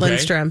Matt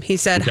Lindstrom. He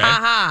said,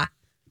 ha,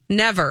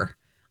 never.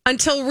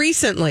 Until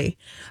recently.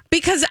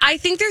 Because I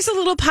think there's a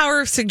little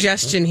power of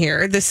suggestion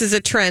here. This is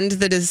a trend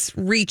that is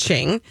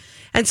reaching.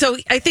 And so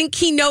I think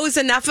he knows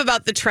enough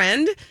about the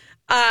trend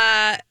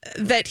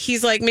that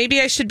he's like, maybe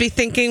I should be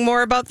thinking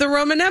more about the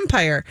Roman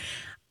Empire.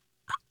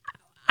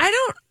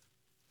 I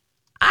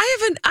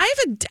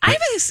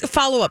have a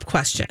follow-up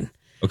question.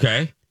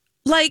 Okay.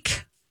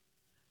 Like,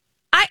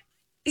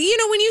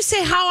 when you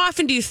say how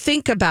often do you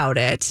think about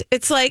it,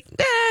 it's like,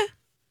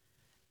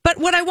 But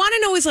what I want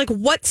to know is like,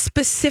 what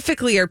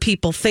specifically are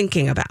people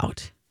thinking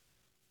about?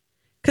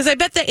 Because I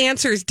bet the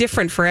answer is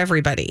different for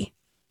everybody.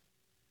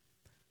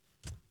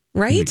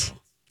 Right?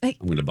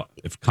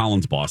 If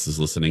Colin's boss is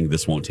listening,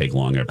 this won't take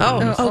long. Good.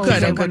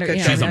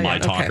 She's a my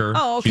talker.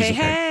 Oh, okay.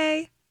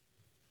 Hey.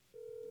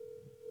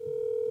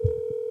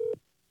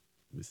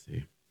 Let me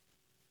see.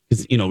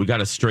 Because, we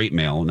got a straight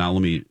male. Now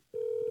let me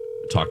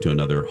talk to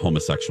another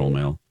homosexual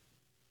male.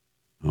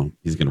 Oh,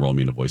 he's going to roll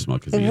me into voicemail.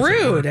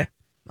 Rude.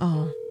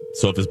 Oh.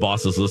 So if his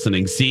boss is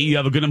listening, see, you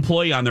have a good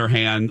employee on your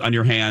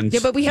hands. Yeah,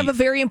 but we have a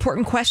very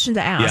important question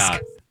to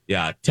ask.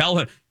 Yeah. Tell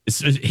him,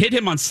 hit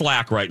him on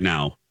Slack right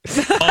now.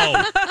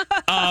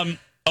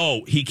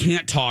 He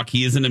can't talk.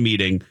 He is in a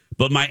meeting.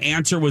 But my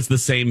answer was the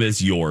same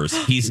as yours.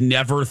 He's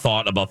never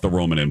thought about the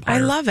Roman Empire. I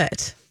love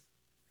it.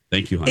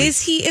 Thank you, honey. Is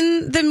he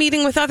in the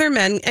meeting with other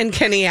men, and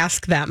can he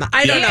ask them?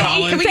 I don't know.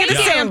 Colin, can we get a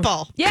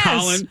sample? Yes.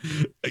 Colin,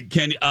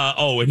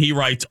 and he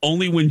writes,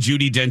 only when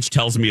Judi Dench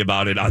tells me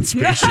about it on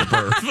Spaceship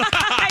Earth.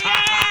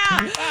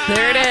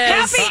 There it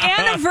is.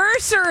 Happy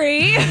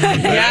anniversary.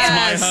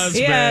 That's my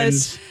husband.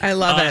 Yes. I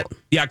love it.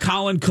 Yeah,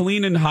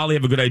 Colleen and Holly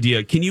have a good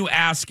idea. Can you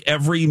ask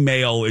every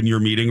male in your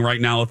meeting right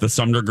now at the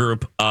Sumner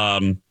Group,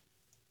 do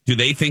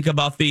they think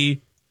about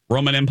the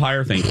Roman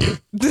Empire? Thank you.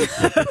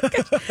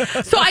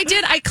 So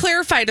I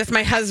clarified with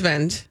my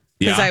husband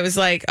because I was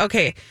like,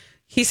 okay,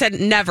 he said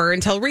never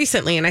until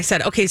recently. And I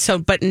said, okay,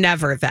 but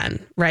never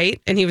then, right?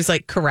 And he was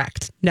like,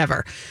 correct,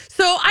 never.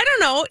 So I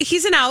don't know.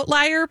 He's an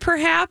outlier,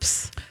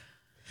 perhaps.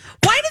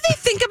 Why do they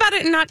think about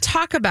it and not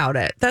talk about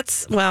it?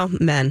 That's,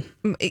 men.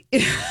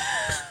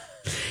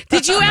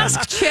 Did you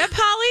ask Chip,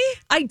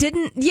 Holly? I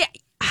didn't. Yeah,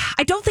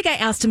 I don't think I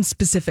asked him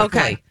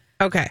specifically.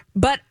 Okay.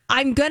 But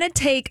I'm going to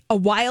take a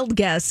wild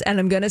guess, and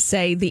I'm going to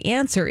say the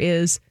answer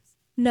is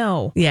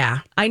no. Yeah.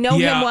 I know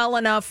him well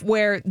enough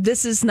where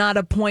this is not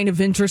a point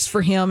of interest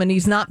for him, and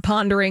he's not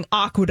pondering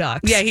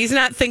aqueducts. Yeah, he's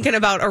not thinking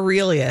about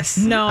Aurelius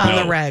on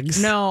the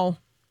regs. No.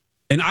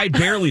 And I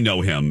barely know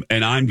him,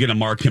 and I'm going to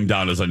mark him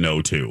down as a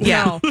no, too.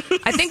 Yeah. No.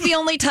 I think the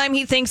only time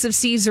he thinks of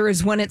Caesar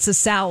is when it's a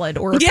salad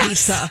or a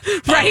pizza.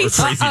 Right. Or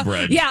crazy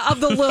bread. Of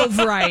the little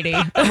variety.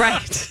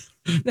 Right.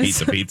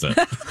 Pizza.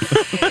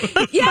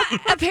 Yeah,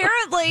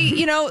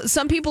 apparently,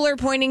 some people are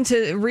pointing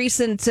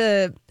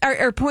to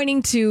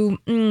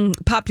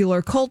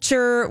popular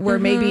culture where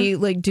maybe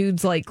like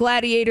dudes like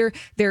Gladiator.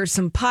 There are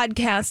some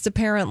podcasts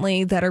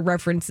apparently that are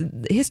referenced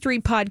history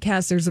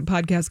podcasts. There's a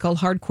podcast called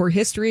Hardcore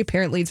History.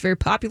 Apparently, it's very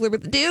popular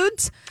with the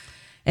dudes,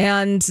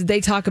 and they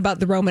talk about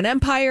the Roman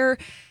Empire,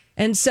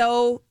 and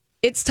so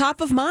it's top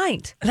of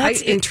mind.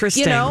 That's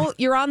interesting.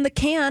 You're on the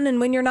can,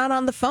 and when you're not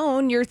on the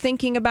phone, you're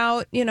thinking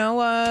about,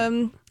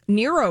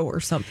 Nero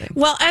or something.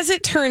 Well, as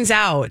it turns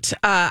out,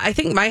 I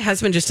think my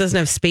husband just doesn't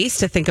have space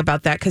to think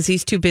about that because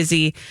he's too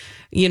busy,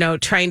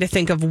 trying to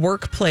think of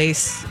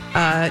workplace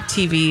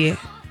TV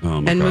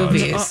and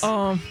movies.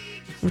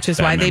 Which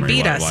is why they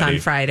beat us on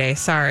Friday.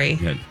 Sorry.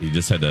 You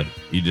just had to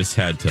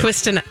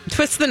twist the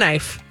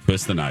knife.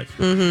 Twist the knife.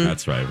 Mm-hmm.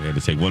 That's right. We had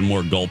to take one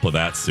more gulp of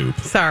that soup.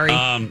 Sorry.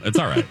 It's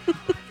all right.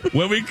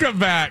 When we come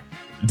back,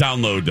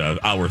 download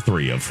hour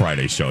 3 of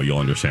Friday's show. You'll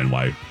understand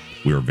why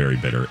we were very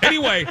bitter.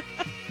 Anyway,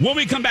 when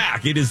we come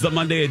back, it is the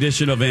Monday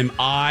edition of Am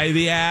I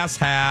the Ass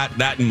Hat?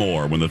 That and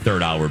more when the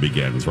third hour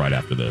begins right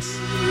after this.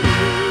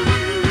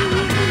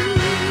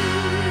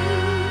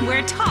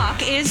 Where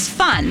talk is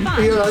fun.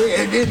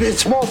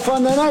 It's more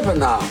fun than ever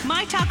now.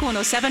 My Talk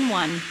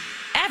 107.1.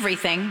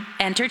 Everything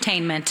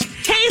entertainment.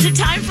 Hey, is it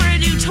time for a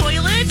new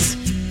toilet?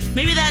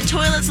 Maybe that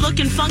toilet's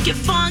looking funky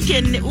funk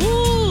and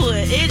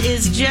it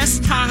is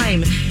just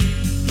time.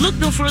 Look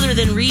no further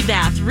than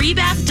Rebath.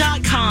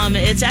 Rebath.com.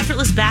 It's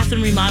effortless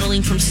bathroom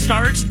remodeling from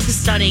start to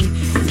stunning.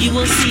 You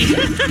will see.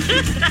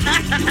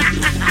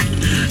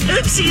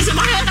 Oopsies,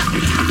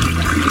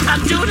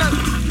 I'm doing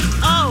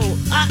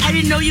I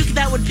didn't know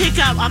that would pick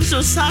up. I'm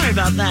so sorry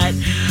about that.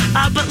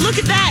 But look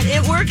at that.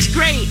 It works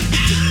great.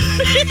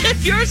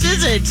 If yours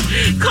isn't,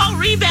 call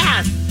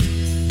Rebath.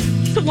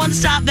 It's a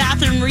one-stop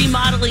bathroom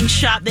remodeling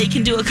shop. They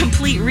can do a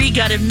complete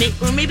regut,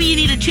 or maybe you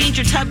need to change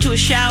your tub to a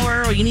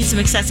shower, or you need some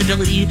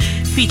accessibility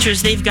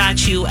features. They've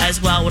got you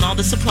as well. When all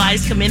the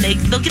supplies come in,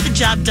 they'll get the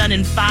job done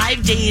in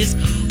 5 days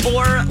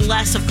or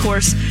less. Of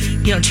course,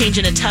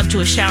 changing a tub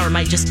to a shower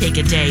might just take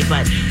a day,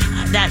 but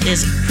that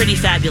is pretty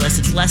fabulous.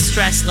 It's less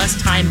stress,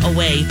 less time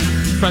away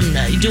from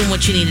doing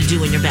what you need to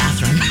do in your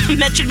bathroom.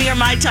 Mention me or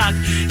my talk.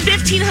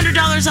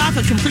 $1,500 off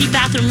a complete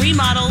bathroom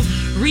remodel.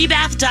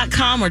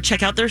 Rebath.com, or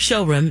check out their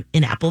showroom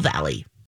in Apple Valley.